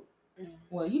to roll.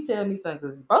 Well, you tell me something,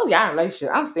 because both y'all in a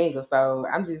relationship. I'm single, so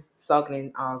I'm just soaking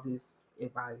in all this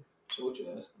advice. So what you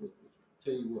ask?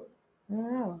 Tell you what. I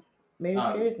don't know. Marriage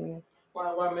scares me.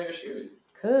 Why marriage scares you?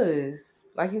 Cause,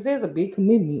 like you said, it's a big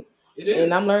commitment. It is.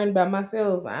 And I'm learning about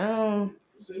myself. I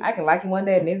can like it one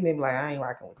day and next minute be like, I ain't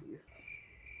rocking with this.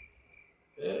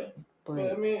 Yeah.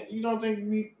 But I mean, you don't think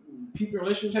people in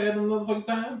relationships have them motherfucking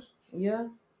times? Yeah.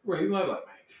 Where you might be like,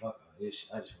 man, fuck all this shit.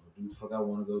 I just want to do the fuck I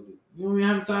want to go do. You know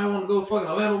how many times I want to go fucking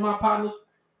Atlanta with my partners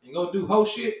and go do whole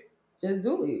shit? Just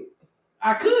do it.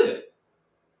 I could.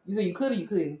 You said you could or you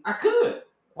couldn't? I could.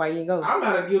 Why you ain't go? I'm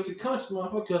not a guilty conscience,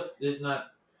 motherfucker, because it's not.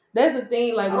 That's the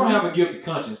thing. Like I don't have a guilty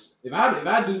conscience. If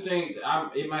I do things,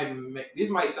 this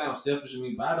might sound selfish to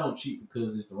me, but I don't cheat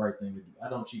because it's the right thing to do. I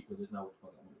don't cheat because it's not what the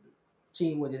fuck I want to do.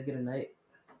 Cheating would just get a nut.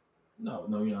 No,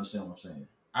 you don't understand what I'm saying.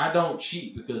 I don't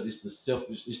cheat because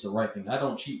it's the right thing. I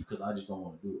don't cheat because I just don't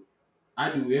want to do it.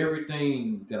 I do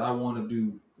everything that I want to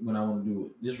do when I want to do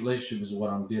it. This relationship is what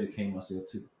I'm dedicating myself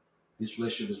to. This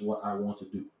relationship is what I want to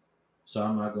do. So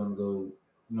I'm not gonna go,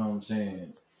 you know what I'm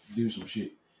saying, do some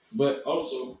shit. But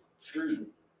also, excuse me,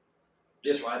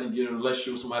 that's why I didn't get in a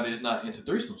relationship with somebody that's not into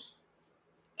threesomes.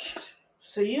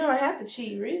 So you don't have to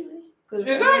cheat, really.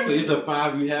 Exactly. It's a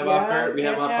five. We have our fair. We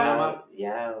have our five.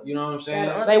 Yeah. You know what I'm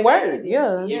saying? They work.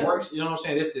 Yeah. It works. You know what I'm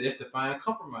saying? That's the fine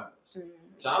compromise. Mm-hmm.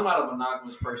 So I'm not a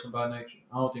monogamous person by nature.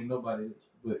 I don't think nobody is.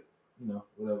 But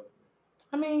whatever.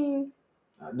 I mean,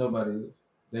 nobody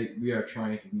is. We are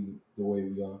trained to be the way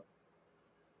we are.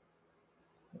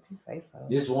 If you say so.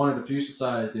 This is one of the few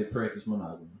societies that practice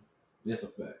monogamy. That's a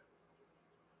fact.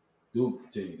 Google can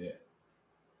tell you that.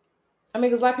 I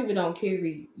mean, because a lot of people don't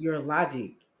carry your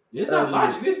logic. It's not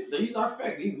logic. These are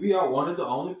facts. We are one of the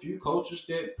only few cultures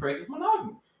that practice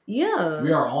monogamy. Yeah.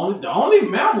 We are the only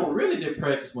mammal really that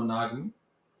practice monogamy.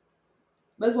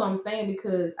 That's what I'm saying,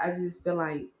 because I just feel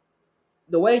like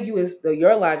the way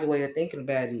your logic way of thinking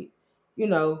about it,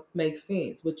 makes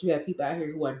sense. But you have people out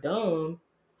here who are dumb,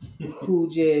 who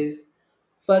just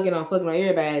fucking on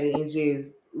everybody and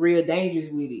just real dangerous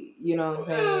with it. You know what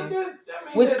I'm saying?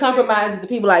 Which compromises the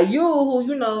people like you, who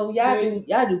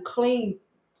y'all do clean,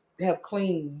 have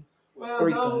clean. Well,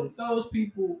 those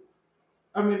people,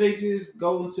 I mean, they just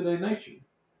go into their nature.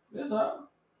 That's all.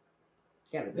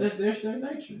 That's their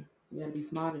nature. You gotta be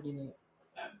smarter than that.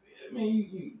 I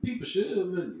mean, people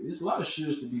should, but it's a lot of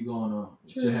shoulds to be going on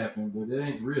to happen, but it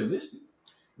ain't realistic.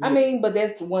 I mean, but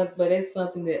that's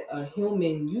something that a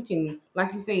human, you can,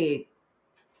 like you said,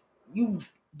 you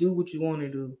do what you want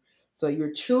to do. So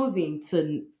you're choosing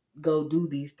to go do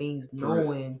these things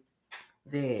knowing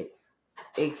that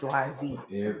X, Y, Z.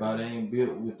 Everybody ain't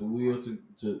built with the will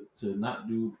to not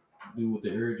do what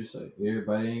the urge say.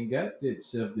 Everybody ain't got that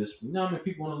self-discipline. You know how many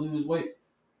people want to lose weight?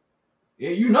 Yeah,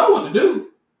 you know what to do.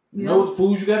 You know what the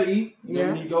foods you got to eat. You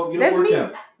need to go get a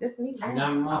workout. That's me. You know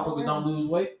how many motherfuckers don't lose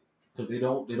weight? Because they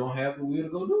don't have the will to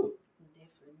go do it.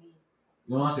 Definitely me.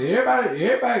 You know what I'm saying?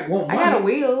 Everybody want money. I got a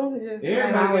will.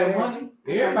 Everybody got money.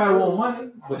 Everybody want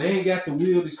money, but they ain't got the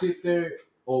will to sit there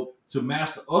or to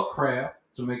master a craft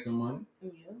to make the money.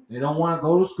 Yeah. They don't want to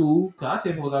go to school. Because I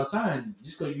tell people all the time,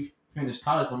 just because you finish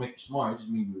college don't make you smart. It just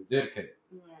means you're dedicated.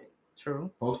 Right.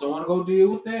 True. Folks don't want to go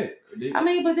deal with that. I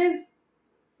mean, but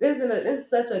This is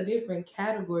such a different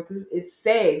category because it's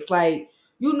sex. Like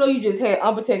you just had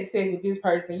unprotected sex with this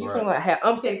person. You feel like have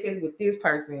unprotected sex with this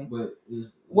person. But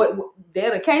what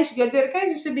dedication? Your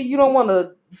dedication should be you don't want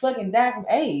to fucking die from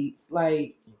AIDS.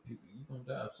 Like you gonna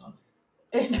die of something.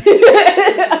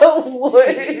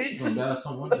 What? You gonna die of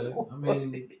something one day. I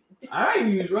mean, I ain't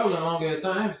used rubber a long ass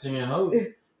time seeing hoes,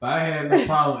 but I had no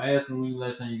problem asking when the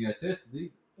last time you got tested.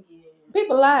 Either.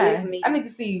 People lie. I need to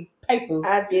see papers.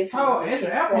 It's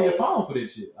an app on your phone for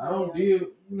this shit. I don't deal,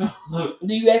 you know.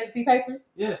 Do you ask to see papers?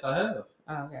 Yes, I have.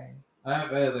 Oh, okay. I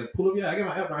have asked, like, pull up, I get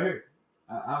my app right here.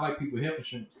 I like people with health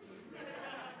insurance.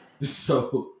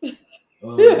 So,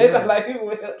 it's like people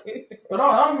with health insurance. But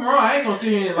don't get me wrong, I ain't gonna sit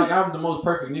here like I'm the most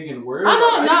perfect nigga in the world.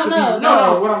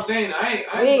 No. What I'm saying,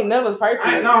 we ain't never perfect.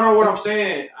 No. What I'm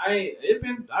saying,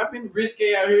 I've been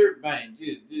risque out here, bang,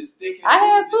 just sticking. I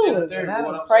have too. And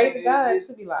I pray to God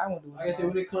to be like, I want to do. Like I said,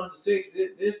 when it comes to sex,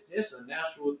 it's a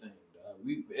natural thing.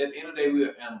 We at the end of the day, we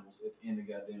are animals. At the end of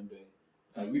the goddamn day,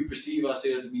 like we perceive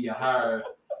ourselves to be a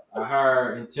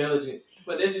higher intelligence,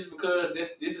 but that's just because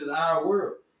this is our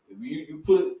world. If you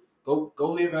put Go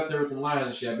live out there with them lions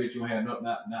and shit. I bet you don't have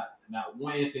not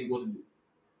one instinct what to do.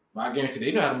 But I guarantee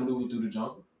they know how to maneuver through the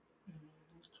jungle.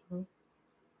 True.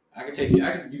 I can take you.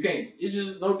 You can't. It's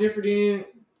just no different than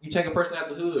you take a person out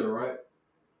the hood, right?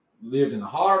 Lived in the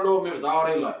hard low members all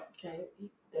day life. Okay.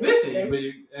 Listen, but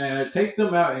you, take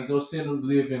them out and go send them to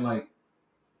live in like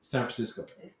San Francisco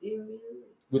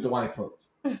with the white folks.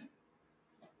 And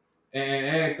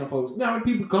ask them folks. Now when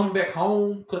people come back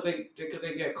home because they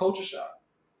get culture shock.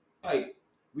 Like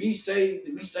we say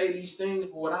these things,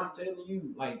 but what I'm telling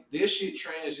you, like this shit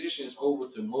transitions over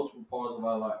to multiple parts of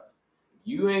our life.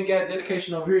 You ain't got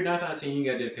dedication over here, 9 times out of 10 you ain't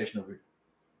got dedication over here.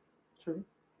 True.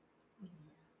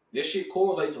 This shit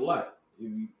correlates a lot.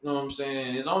 You know what I'm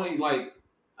saying? It's only like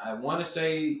I want to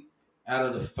say out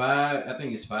of the 5, I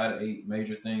think it's 5 to 8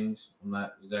 major things. I'm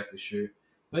not exactly sure,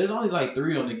 but it's only like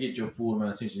 3 of them to get your full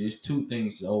amount of attention. It's 2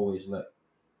 things to always let.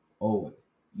 Always.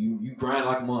 You grind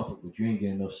like a motherfucker, but you ain't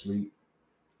getting enough sleep.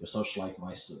 Your social life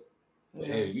might suck. But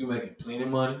hey, you making plenty of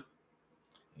money,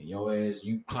 and your ass,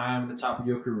 you climbing the top of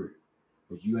your career,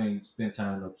 but you ain't spend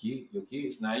time with your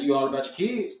kids. Now you all about your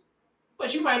kids,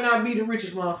 but you might not be the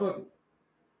richest motherfucker.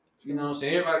 You know what I'm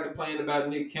saying? Everybody complained about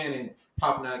Nick Cannon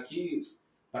popping out kids,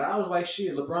 but I was like,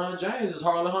 shit, LeBron James is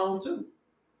hardly home too.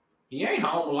 He ain't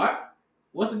home a lot.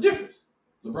 What's the difference?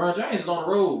 LeBron James is on the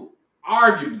road,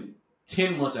 arguably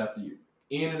 10 months after you.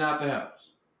 In and out the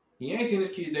house. He ain't seen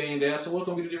his kids day in and day out, so what's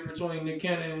going to be the difference between Nick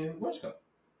Cannon and Westcott?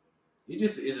 It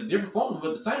just is a different formula,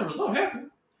 but the same result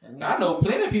happened. I know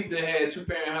plenty of people that had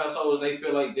 2-parent households, they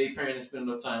feel like their parents didn't spend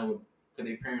enough time with them because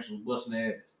their parents was busting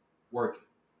their ass, working,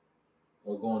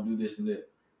 or going to do this and that.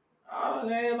 Oh,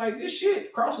 man, like this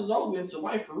shit crosses over into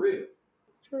life for real.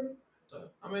 True. So,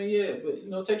 I mean, yeah,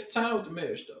 but, take your time with the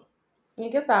marriage, though. I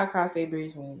guess I'll cross that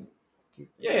bridge when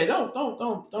yeah,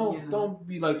 don't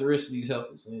be like the rest of these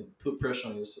heifers and put pressure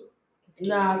on yourself.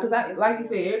 Nah, because I like you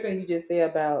said, everything you just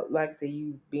said about, like I said,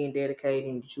 you being dedicated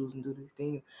and you choosing to do these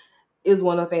things is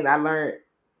one of those things I learned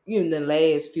in the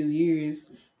last few years.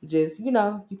 Just, you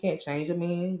can't change a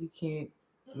man. You can't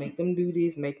make them do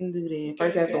this, make them do that.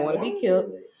 First has to want to be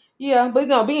killed. Yeah,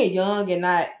 but being young and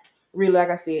not really,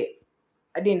 like I said,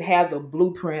 I didn't have the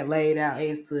blueprint laid out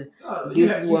as to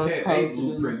this is what I'm supposed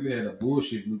to do. You had a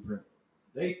bullshit blueprint.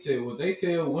 They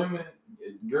tell women,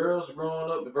 girls growing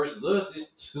up versus us,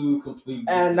 it's two completely.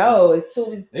 I know it's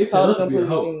two. They tell us to be a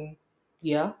hoe.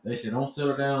 Yeah. They said don't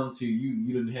settle down until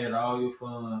you done had all your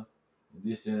fun, and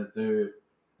this, then, and the third,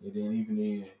 and then even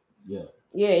then, yeah.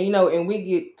 Yeah, and we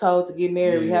get told to get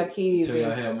married, have kids, tell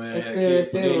y'all have man,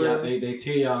 etc. They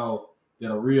tell y'all that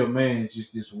a real man is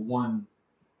just this one.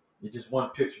 It's just one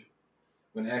picture.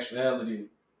 When in actuality,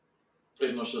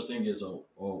 there's no such thing as a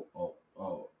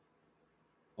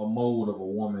mold of a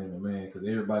woman and a man because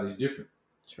everybody's different.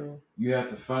 True. You have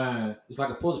to find. It's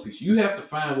like a puzzle piece. You have to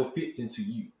find what fits into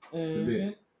you the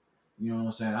best. You know what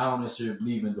I'm saying? I don't necessarily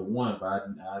believe in the one, but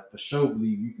I for sure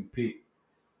believe you can pick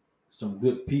some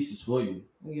good pieces for you.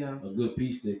 Yeah. A good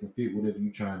piece that can fit whatever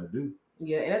you're trying to do.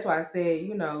 Yeah, and that's why I said,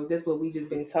 that's what we just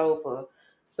been told for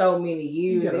so many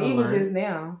years, and even just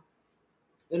now.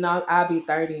 I'll be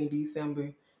 30 in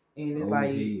December, and it's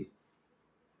like,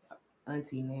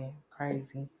 auntie, man,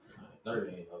 crazy.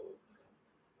 30 ain't old.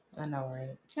 I know,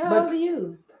 right? How old are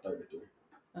you? 33.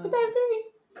 33?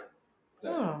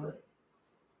 Oh.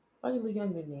 Why you look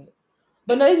younger than that?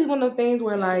 But no, it's just one of those things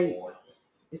where, like,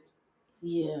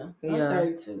 I'm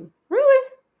 32.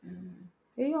 Really?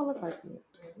 Yeah, you don't look like it.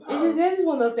 It's just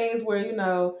one of those things where, you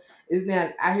know, it's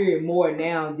not, I hear it more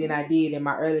now than I did in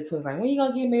my early 20s. Like, when you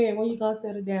gonna get married? When you gonna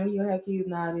settle down? When you gonna have kids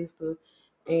and all this stuff?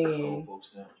 And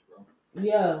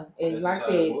yeah, and like I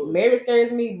said, marriage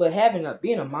scares me, but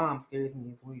being a mom scares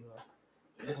me as well.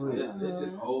 It's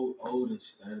just old and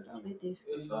standard.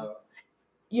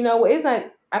 You know, it's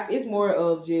not. It's more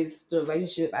of just the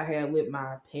relationship I have with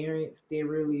my parents that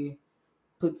really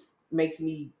makes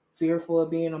me fearful of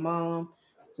being a mom.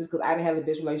 Just because I didn't have the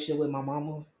best relationship with my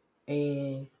mama,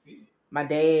 and my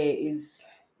dad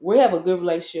we have a good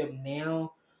relationship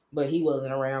now, but he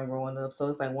wasn't around growing up, so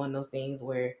it's like one of those things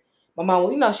where my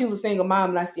mom, you know, she was a single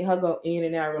mom, and I see her go in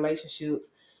and out of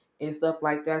relationships and stuff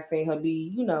like that. I seen her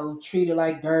be, you know, treated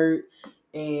like dirt.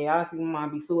 And I see my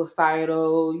mom be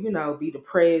suicidal, you know, be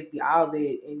depressed, be all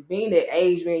that. And being that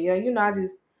age, man, you know, I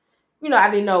just, you know, I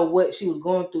didn't know what she was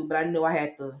going through, but I knew I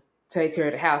had to take care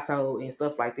of the household and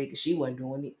stuff like that because she wasn't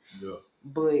doing it. Yeah.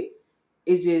 But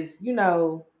it just, you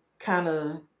know, kind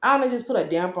of, I don't know, just put a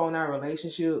damper on our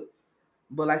relationship.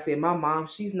 But like I said, my mom,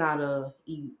 she's not a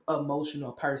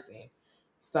emotional person.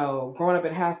 So growing up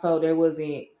in a household, there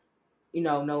wasn't, you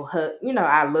know, no hug, you know,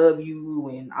 I love you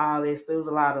and all this. There was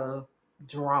a lot of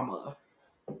drama.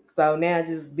 So now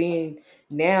just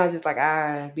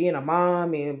like being a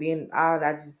mom and being all,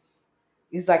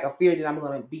 it's like a fear that I'm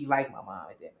gonna be like my mom.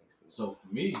 If that makes sense. So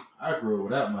for me, I grew up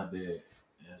without my dad,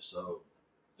 and so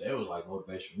that was like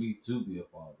motivation for me to be a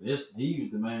father. He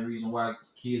was the main reason why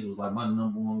kids was like my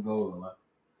number one goal, like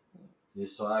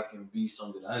just so I can be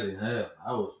something that I didn't have.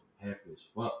 I was happy as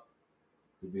fuck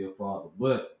to be a father,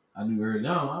 but I knew early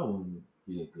on I wouldn't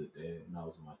be a good dad when I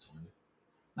was in my 20s.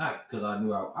 Not because I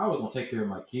knew I was gonna take care of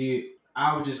my kid.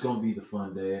 I was just gonna be the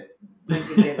fun dad.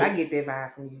 I get that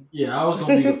vibe from you. Yeah, I was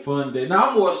gonna be the fun dad. Now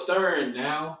I'm more stern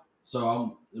now, so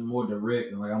I'm more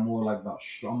direct and like I'm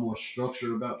more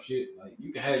structured about shit. Like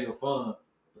you can have your fun,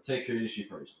 but take care of this shit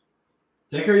first.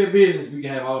 Take care of your business. We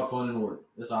can have all the fun in the world.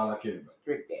 That's all I care about.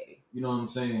 Strict daddy. You know what I'm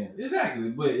saying? Exactly,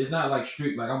 but it's not like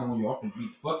strict. Like I'm on you. I'm gonna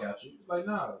beat the fuck out you. It's like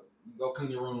nah. You go clean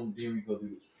your room, then we go do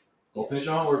this. Go finish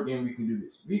your homework, then we can do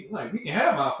this. We can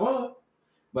have our fun,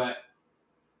 but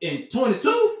in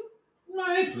 22,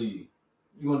 man, please.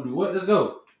 You wanna do what? Let's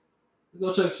go.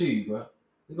 Let's go Chuck E. Cheese, bro.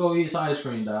 Let's go eat some ice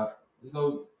cream, dog. Let's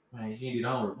go. Man, she ain't did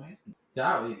homework, man.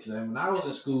 Yeah, because when I was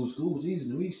in school was easy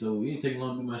to me, so it didn't take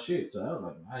long to do my shit. So I was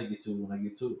like, I get to it when I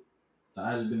get to it. So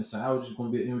I just been aside. I was just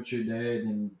gonna be an immature dad,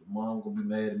 and the mom gonna be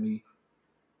mad at me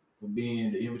for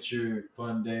being the immature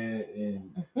fun dad,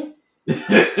 and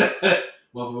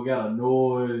motherfucker got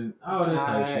annoyed and all that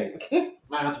type shit.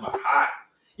 Man, that's about hot.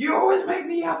 You always make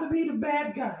me out to be the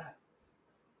bad guy.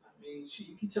 I mean, shit,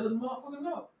 you can tell the motherfucker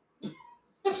no.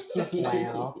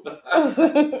 Wow.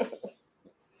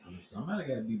 I mean, somebody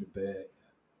gotta be the bad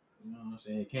guy. You know what I'm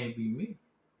saying? It can't be me.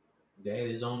 Dad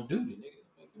is on duty, nigga.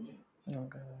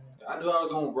 Okay. I knew I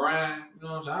was gonna grind. You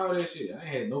know what I'm saying? All that shit. I ain't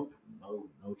had no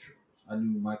troubles. I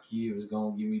knew my kid was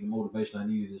gonna give me the motivation I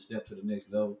needed to step to the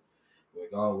next level.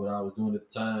 Regardless of what I was doing at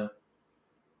the time,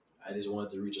 I just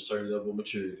wanted to reach a certain level of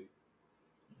maturity.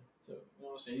 So, you know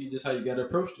what I'm saying? You just how you gotta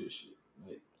approach this shit.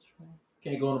 Like,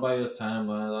 can't go on nobody else's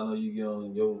timelines. I know you get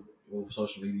on your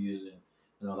social medias and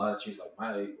you know a lot of chicks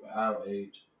like our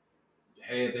age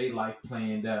had their life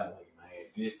planned out. Like, man,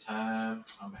 at this time,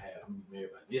 I'm gonna be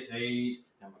married by this age.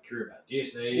 I'm gonna career by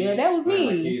this age. Yeah, that was me.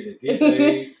 My kids at this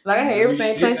age. Like I had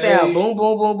everything planned out. Boom,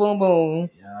 boom, boom, boom, boom.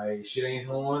 Yeah, shit ain't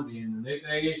on. Then the next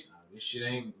age, this shit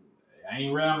I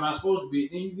ain't where I'm not supposed to be.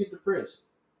 Then you get depressed.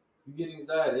 You get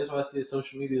anxiety. That's why I said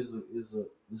social media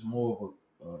is more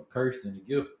of a curse than a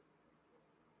gift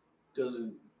because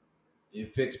it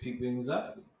affects people's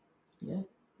anxiety. Yeah.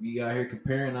 We out here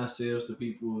comparing ourselves to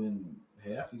people, and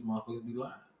half these motherfuckers be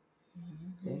lying.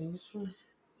 That is true.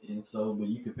 And so, but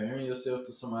you comparing yourself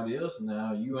to somebody else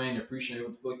now, you ain't appreciating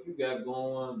what the fuck you got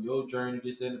going, your journey,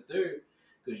 this, that, and the third,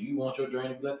 because you want your journey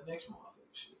to be like the next motherfucker.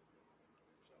 Shit.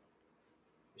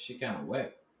 This shit kind of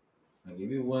whack. Like,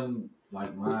 if it wasn't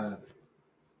like my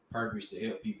purpose to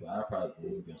help people, I probably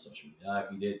wouldn't be on social media. I'd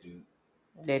be that dude.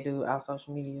 That dude on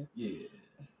social media. Yeah.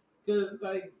 Because,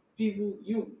 like, people,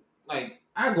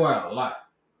 I go out a lot.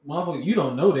 Motherfucker, you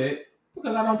don't know that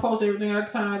because I don't post everything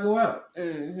every time I go out.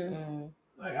 Mm-hmm.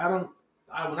 Like,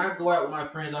 when I go out with my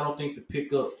friends, I don't think to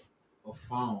pick up a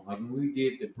phone. Like, when we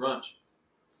did the brunch,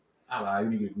 I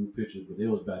didn't get group pictures, but it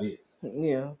was about it.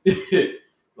 Yeah.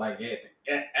 Like,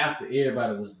 after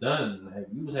everybody was done, like,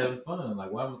 we was having fun.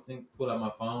 Like, why would I pull out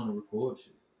my phone and record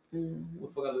shit? Mm-hmm.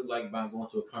 What the fuck I look like by going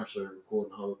to a concert and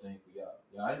recording the whole thing for y'all?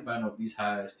 Y'all ain't buying no these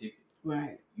high-ass tickets.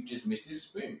 Right. You just missed this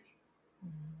experience.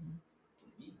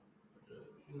 Mm-hmm.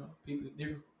 You know, people are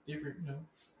different. different,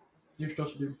 different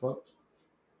strokes for different folks.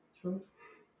 True.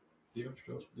 Different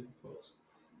strokes for different folks.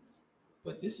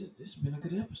 But this has been a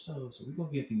good episode. So we're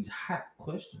gonna get to these hot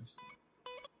questions.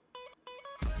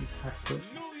 These hot questions.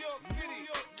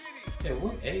 At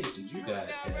what age did you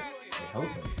guys have a whole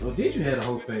phase? Or did you have a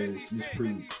whole phase, Miss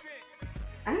Prude?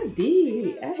 I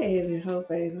did. I had a whole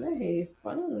phase and I had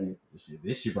fun.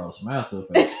 This shit brought a smile to her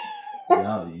face.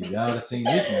 y'all have seen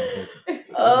this motherfucker.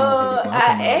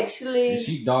 I actually.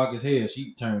 She dark as hell.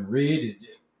 She turned red. It's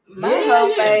just my whole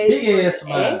face big was ass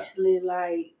smile. actually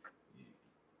like.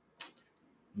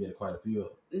 You had quite a few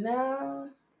of them. No.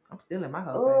 I'm still in my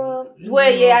whole phase.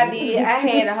 Well, yeah, I did. I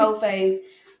had a whole phase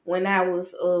when I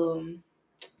was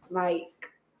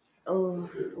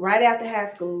right after high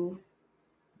school.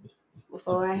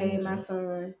 Before I had my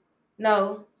son.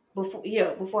 No,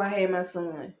 before I had my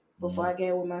son. Before I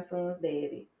got with my son's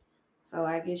daddy. So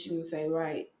I guess you can say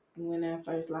right when I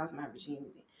first lost my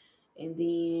virginity. And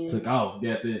then took off,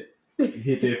 got that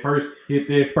hit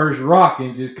that first rock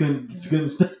and just couldn't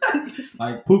stop.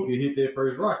 Like Pookie hit that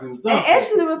first rock, it was done. And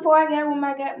actually before I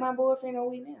got my boyfriend on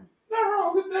we now. Nothing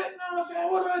wrong with that, you know what I'm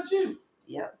saying? What about you?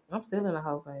 Yep. I'm still in the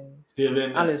whole phase. Still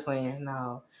in there? I'm just playing.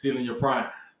 No. Still in your prime?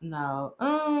 No.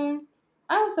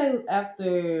 I would say it was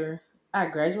after I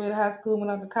graduated high school,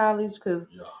 went off to college, because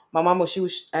my mama, she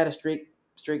was at a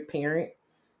strict parent.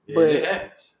 Yeah,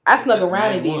 but I snuck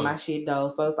around and did my shit though.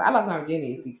 So it's like, I lost my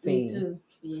virginity at 16. Me too.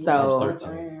 Yeah, so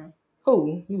 13.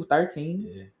 Who? He was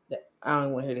 13? Yeah. I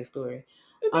don't want to hear this story.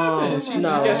 She did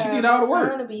all the work.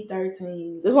 Son to be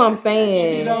 13. That's what I'm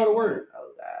saying. She did all the work.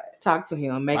 Oh God. Talk to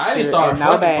him. Make I sure. didn't start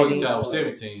fucking till I was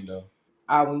 17 though.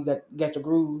 When you got your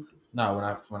groove. No,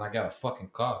 when I got a fucking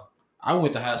car. I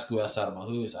went to high school outside of my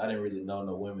hood, so I didn't really know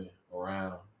no women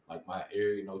around like my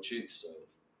area, no chicks. So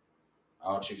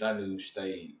all the chicks I knew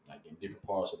stayed like in different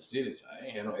parts of the city. So I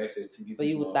ain't had no access to get. So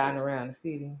you were dying around the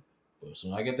city. But as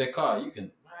soon as I get that car,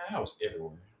 I was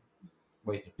everywhere,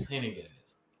 wasting plenty of gas.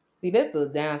 See, that's the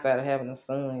downside of having a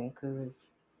son, because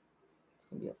it's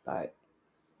gonna be a thought.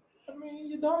 I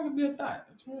mean, your daughter can be a thought.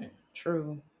 That's right.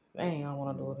 True. Dang, I don't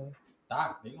want a daughter.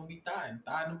 Thought. They gonna be thought in the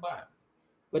bottom.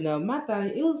 But no, my thought,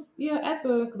 it was,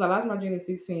 after, because I lost my virginity at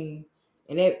 16,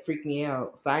 and that freaked me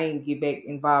out. So I didn't get back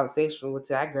involved sexual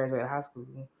until I graduated high school.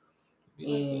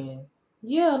 And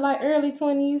like early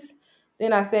 20s.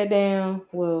 Then I sat down,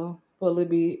 for a little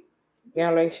bit,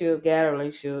 got a relationship.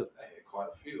 I had quite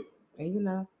a few.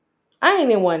 And I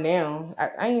ain't in one now.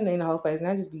 I ain't in the whole phase, and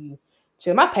I just be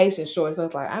chill. My patience short, so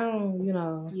it's like I don't,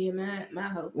 Yeah, my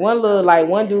whole phase.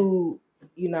 One dude,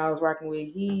 I was working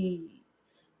with, he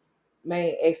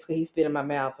made X because he spit in my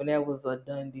mouth, and that was a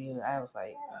done deal. I was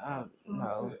like,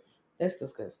 no, that's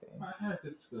disgusting. That's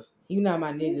disgusting. You not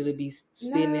my nigga to be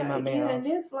spitting in my mouth. Yeah, and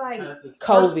it's like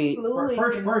COVID.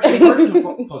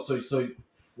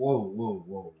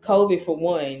 Whoa. COVID for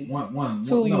one. One.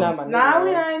 Two, you not my nigga. Nah,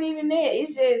 it ain't even that.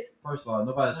 It's just. First of all,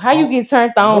 nobody's. How you get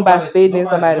turned on by spitting in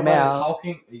somebody's mouth?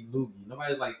 Talking a loogie.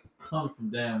 Nobody's like coming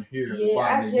from down here. Yeah,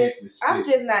 I'm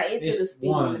just not into the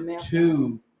spitting in the mouth.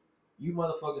 2, you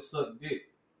motherfuckers suck dick.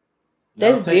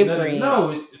 That's different.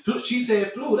 No, she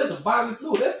said fluid. That's a bodily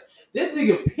fluid. This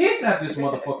nigga piss at this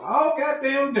motherfucker all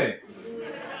goddamn day.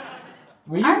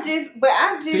 I just.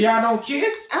 So y'all don't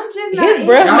kiss? I'm just not. His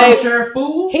breath y'all don't share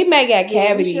food? He may got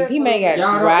cavities. He may got.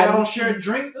 Y'all don't share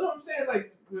drinks. You know what I'm saying?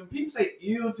 Like when people say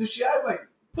ew to shit, I'm like,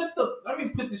 let me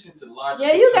put this into logic.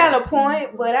 Yeah, you got a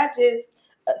point, but I just.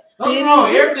 Spitting.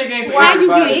 Everything ain't How you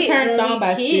get turned on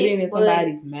by spitting in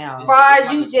somebody's mouth? As far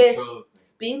as you just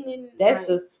spitting, that's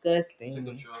disgusting. It's like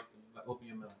a drug. Like open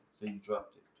your mouth, so you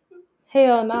dropped it.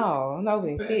 Hell no, I'm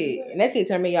opening shit, and that shit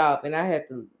turned me off, and I had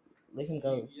to let him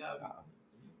go. Yeah,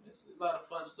 it's a lot of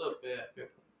fun stuff, man.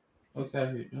 What's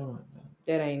out here doing?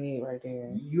 That ain't it right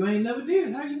there. You ain't never did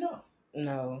it. How you know?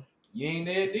 No. You ain't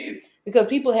there did it. Because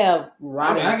people have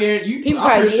rotting. I guarantee you. People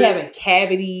probably be having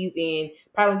cavities and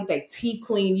probably don't get their teeth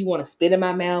clean. You want to spit in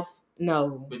my mouth?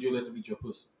 No. But you let them eat your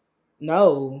pussy.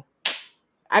 No.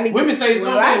 I need women say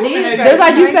just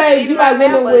like you say you like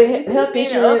women with health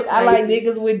insurance. I like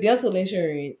niggas with dental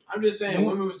insurance. I'm just saying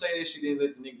women would say that she didn't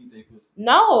let the nigga eat their pussy.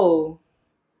 No.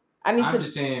 I'm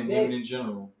just saying women in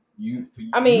general. You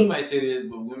might say that,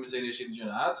 but women say that shit in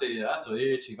general. I tell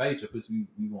every chick, if I eat your pussy,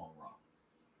 we going wrong.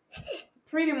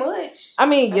 Pretty much.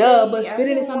 But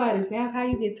spitting in somebody's mouth, how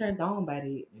you get turned on by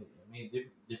that?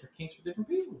 Different kinks for different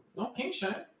people. Don't kink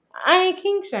shame. I ain't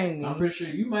kink shaming. I'm pretty sure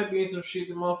you might be into some shit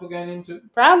the motherfucker got into.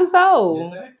 Probably so.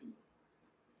 Exactly.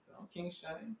 Don't kink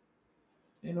shame.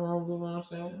 Ain't no wrong with what I'm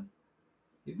saying.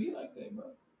 It be like that, bro.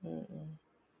 Mm-mm.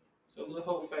 So the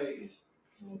whole phase.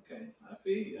 Okay, I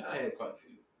feel you. I had quite a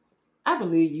few. I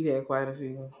believe you had quite a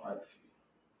few. Quite a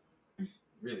few.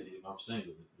 Really, if I'm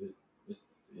single, it's,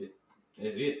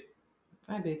 that's it.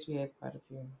 I bet you had quite a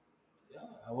few. Yeah,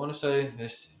 I want to say,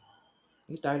 let's see.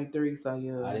 You 33, so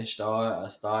yeah. I didn't start. I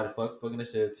started fucking at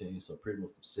 17, so pretty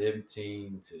much from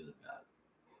 17 to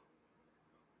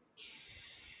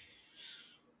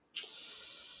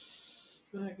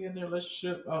about back in the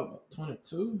relationship. Oh, about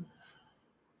 22.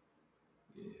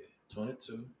 Yeah,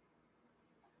 22.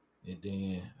 And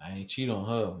then I ain't cheat on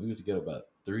her. We was together about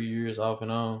 3 years off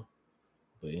and on.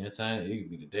 But anytime it could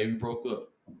be the day we broke up,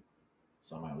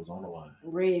 somebody was on the line.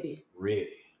 Ready.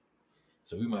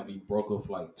 So we might be broke up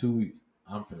for like 2 weeks.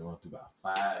 I'm finna run through about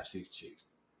 5, 6 chicks.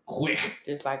 Quick.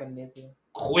 Just like a nigga.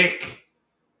 Quick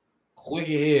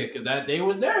ahead, because that day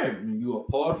was there. You a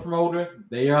part promoter,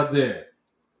 they are there.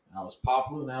 I was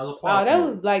popular, and I was a part. Oh, that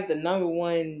was like the number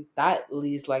one thought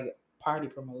list, like party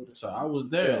promoter. So I was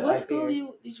there. What school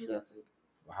did you go to?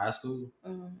 High school.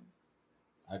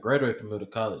 I graduated from middle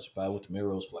college, but I went to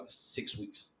Melrose for like 6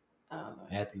 weeks. I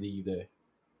had to leave there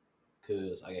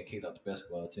because I got kicked out the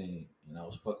basketball team, and I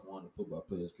was fucking one of the football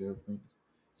players' girlfriends.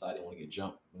 So I didn't want to get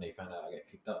jumped when they found out I got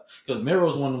kicked out. Because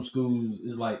Melrose, one of them schools,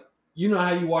 is like, you know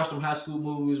how you watch them high school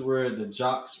movies where the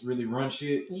jocks really run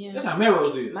shit? Yeah. That's how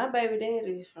Melrose is. My baby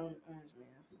daddy is from Orange Man.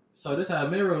 So that's how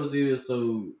Melrose is.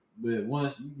 So, but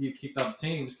once you get kicked off the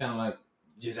team, it's kind of like,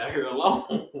 just out here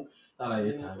alone. Not like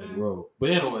it's time to roll. But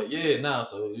anyway, yeah, nah.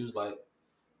 So it was like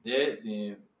that.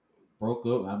 Then broke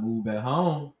up. I moved back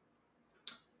home.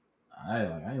 I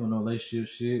ain't want no relationship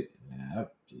shit. I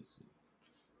just,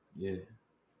 yeah,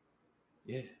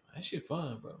 that shit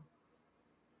fun, bro.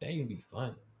 Dating be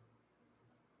fun.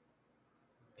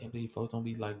 Can't believe folks don't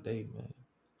be like dating, man.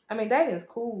 I mean, dating is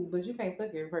cool, but you can't fuck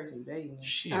every person you dating.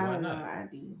 Shit, why not? I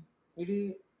did. You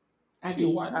did? I did.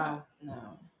 Why not?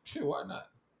 No. Shit, why not?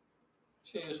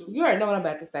 Shit, you already know what I'm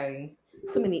about to say.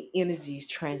 Too many energies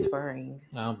transferring.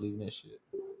 I don't believe in that shit.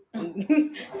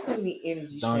 Too many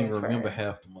energies don't transferring. Even remember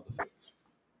half the motherfuckers.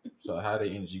 So how the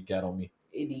energy got on me?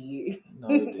 It did. No,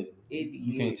 it didn't. It did.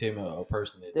 You can't tell me a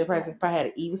person that person probably had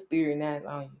an evil spirit now it's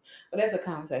on you. But that's a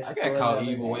conversation. I got called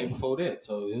evil way before that,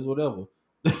 so it was whatever.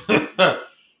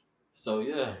 So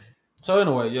yeah. So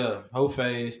anyway, yeah. Whole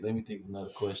phase. Let me think of another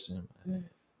question.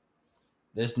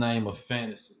 Let's name a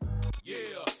fantasy.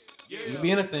 It could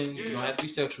be anything. You don't have to be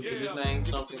sexual. But just name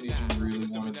something that you really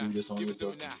want to do that's on your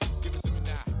bucket.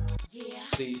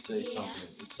 Please say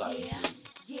something exciting.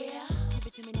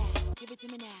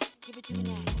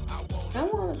 I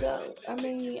want to go. I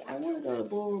want to go to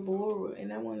Bora Bora,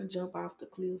 and I want to jump off the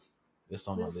cliff. That's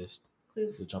on my list.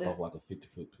 To jump off like a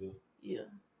 50-foot cliff. Yeah.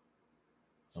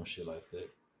 Some shit like that.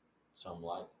 Something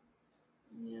like.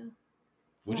 Yeah.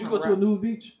 Would you go to a nude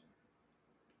beach?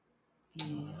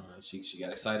 Yeah. She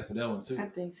got excited for that one too. I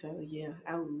think so. Yeah,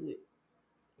 I would.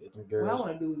 What I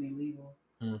want to do is illegal.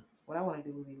 What I want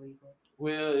to do is illegal.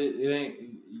 Well, it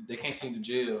ain't. They can't send to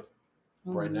jail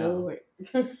right Lord.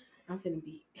 now. I'm finna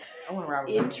be. I want to rob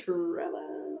in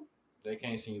trouble. They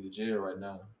can't send you to jail right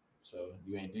now, so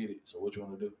you ain't did it. So what you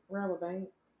want to do? Rob a bank.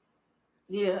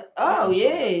 Yeah. Oh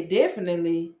yeah,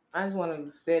 definitely. I just want to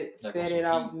set it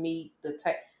off. Meet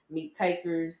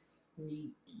takers.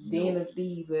 Meet den of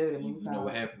thieves. Whatever you know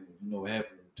what happened. You know what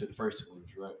happened to the first ones,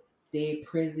 right? Dead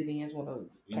presidents want to.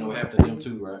 You know what happened to them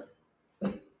too, right?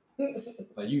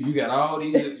 Like you got all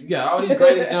these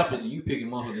great examples, and you picking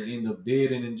motherfuckers end up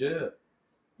dead and in jail.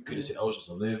 You could have said Ocean's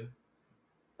 11.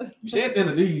 You said Den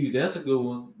of Thieves. That's a good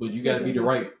one, but you got to be the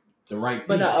right.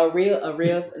 But no, a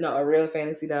real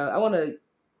fantasy though. I want to,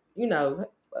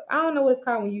 I don't know what it's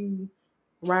called when you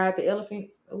ride the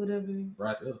elephants or whatever.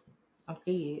 Ride the elephant. I'm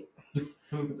scared.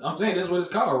 I'm saying that's what it's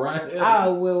called, right?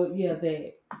 Oh well, yeah,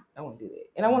 that I want to do that,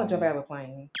 and I want to jump out of a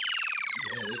plane.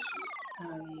 Yeah, that shit.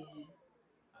 Oh yeah.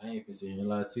 I ain't even saying a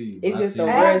lot to you. It's just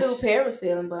I do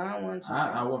parasailing, but I don't want to.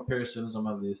 I want parasailing on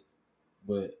my list,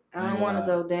 but I don't want to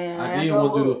go down. I did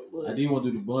want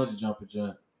to do the bungee jump,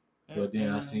 but then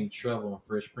I seen Trevor on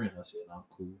Fresh Prince. I said, I'm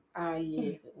cool. Oh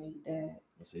yeah, when you died.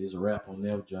 I said, it's a wrap on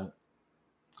that jump.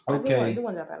 Okay. I do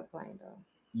want to jump out of a plane though.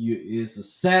 It's a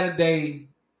Saturday.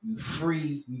 You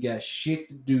free. You got shit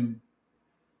to do,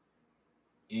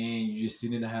 and you just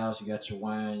sit in the house. You got your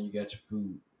wine. You got your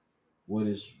food. What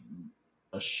is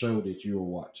a show that you'll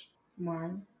watch?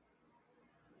 Martin.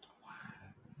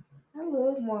 I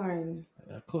love Martin.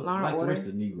 Cool. Like the rest of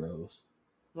the Negroes.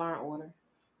 Law and Order.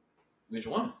 Which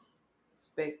one?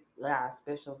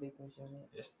 Special Victims Unit.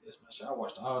 That's my show. I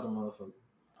watched all the motherfuckers.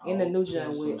 In the new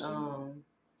joint with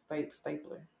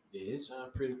Stapler. Yeah, it's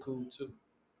pretty cool too.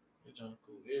 It's cool.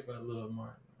 Everybody love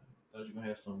Martin. Thought you were gonna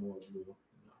have some more little,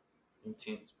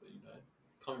 intense, but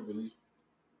comic relief.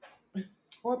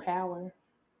 Or Power.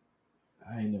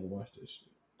 I ain't never watched this shit.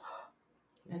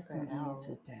 That's gonna get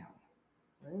into Power.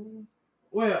 Really?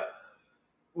 Well,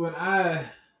 when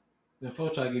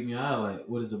folks try to give me, I like,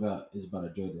 what is it about? It's about a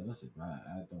drug deal. I said,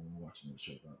 I don't want to watch another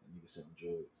show about a nigga selling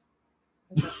drugs.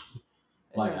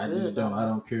 Like, I just don't. I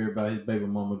don't care about his baby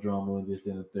mama drama and this,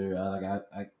 then the third.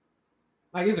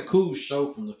 Like, it's a cool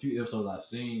show from the few episodes I've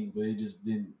seen, but it just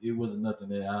didn't. It wasn't nothing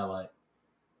that I like.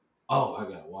 Oh, I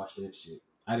gotta watch that shit.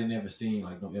 I didn't ever seen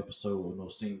like no episode or no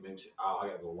scene maybe say, oh, I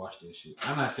gotta go watch that shit.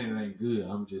 I'm not saying it ain't good.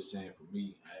 I'm just saying for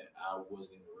me, I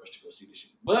wasn't in a rush to go see this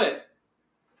shit. But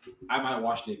I might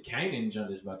watch that Kanan jump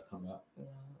that's about to come out. Yeah,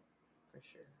 for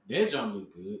sure. That jump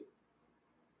look good.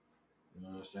 You know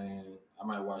what I'm saying? I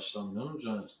might watch some of them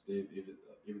jumps if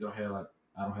it don't have like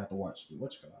I don't have to watch the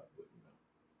what's called, but you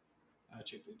know, I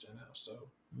check that jump out. So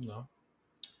you know,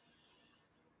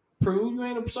 Prove you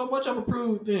ain't so much of a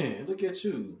Prove then. Look at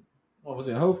you. What was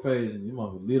that whole phase and you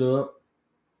motherfucker lit up.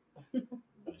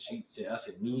 She said, I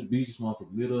said News Beach, this motherfucker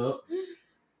lit up.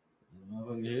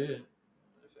 Motherfucker here. You know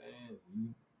what I'm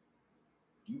saying?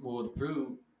 You more to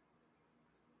Prove.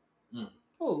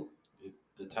 Who?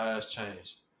 The tires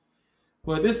changed.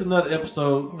 But this is another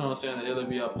episode, you know what I'm saying, the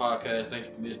LBR podcast. Thanks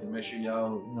for listening. Make sure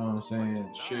y'all, you know what I'm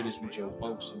saying, share this with your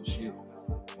folks and shit.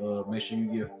 Make sure you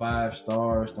give 5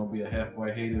 stars. Don't be a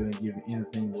halfway hater and give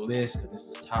anything less, because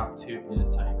this is top tier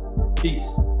entertainment. Peace.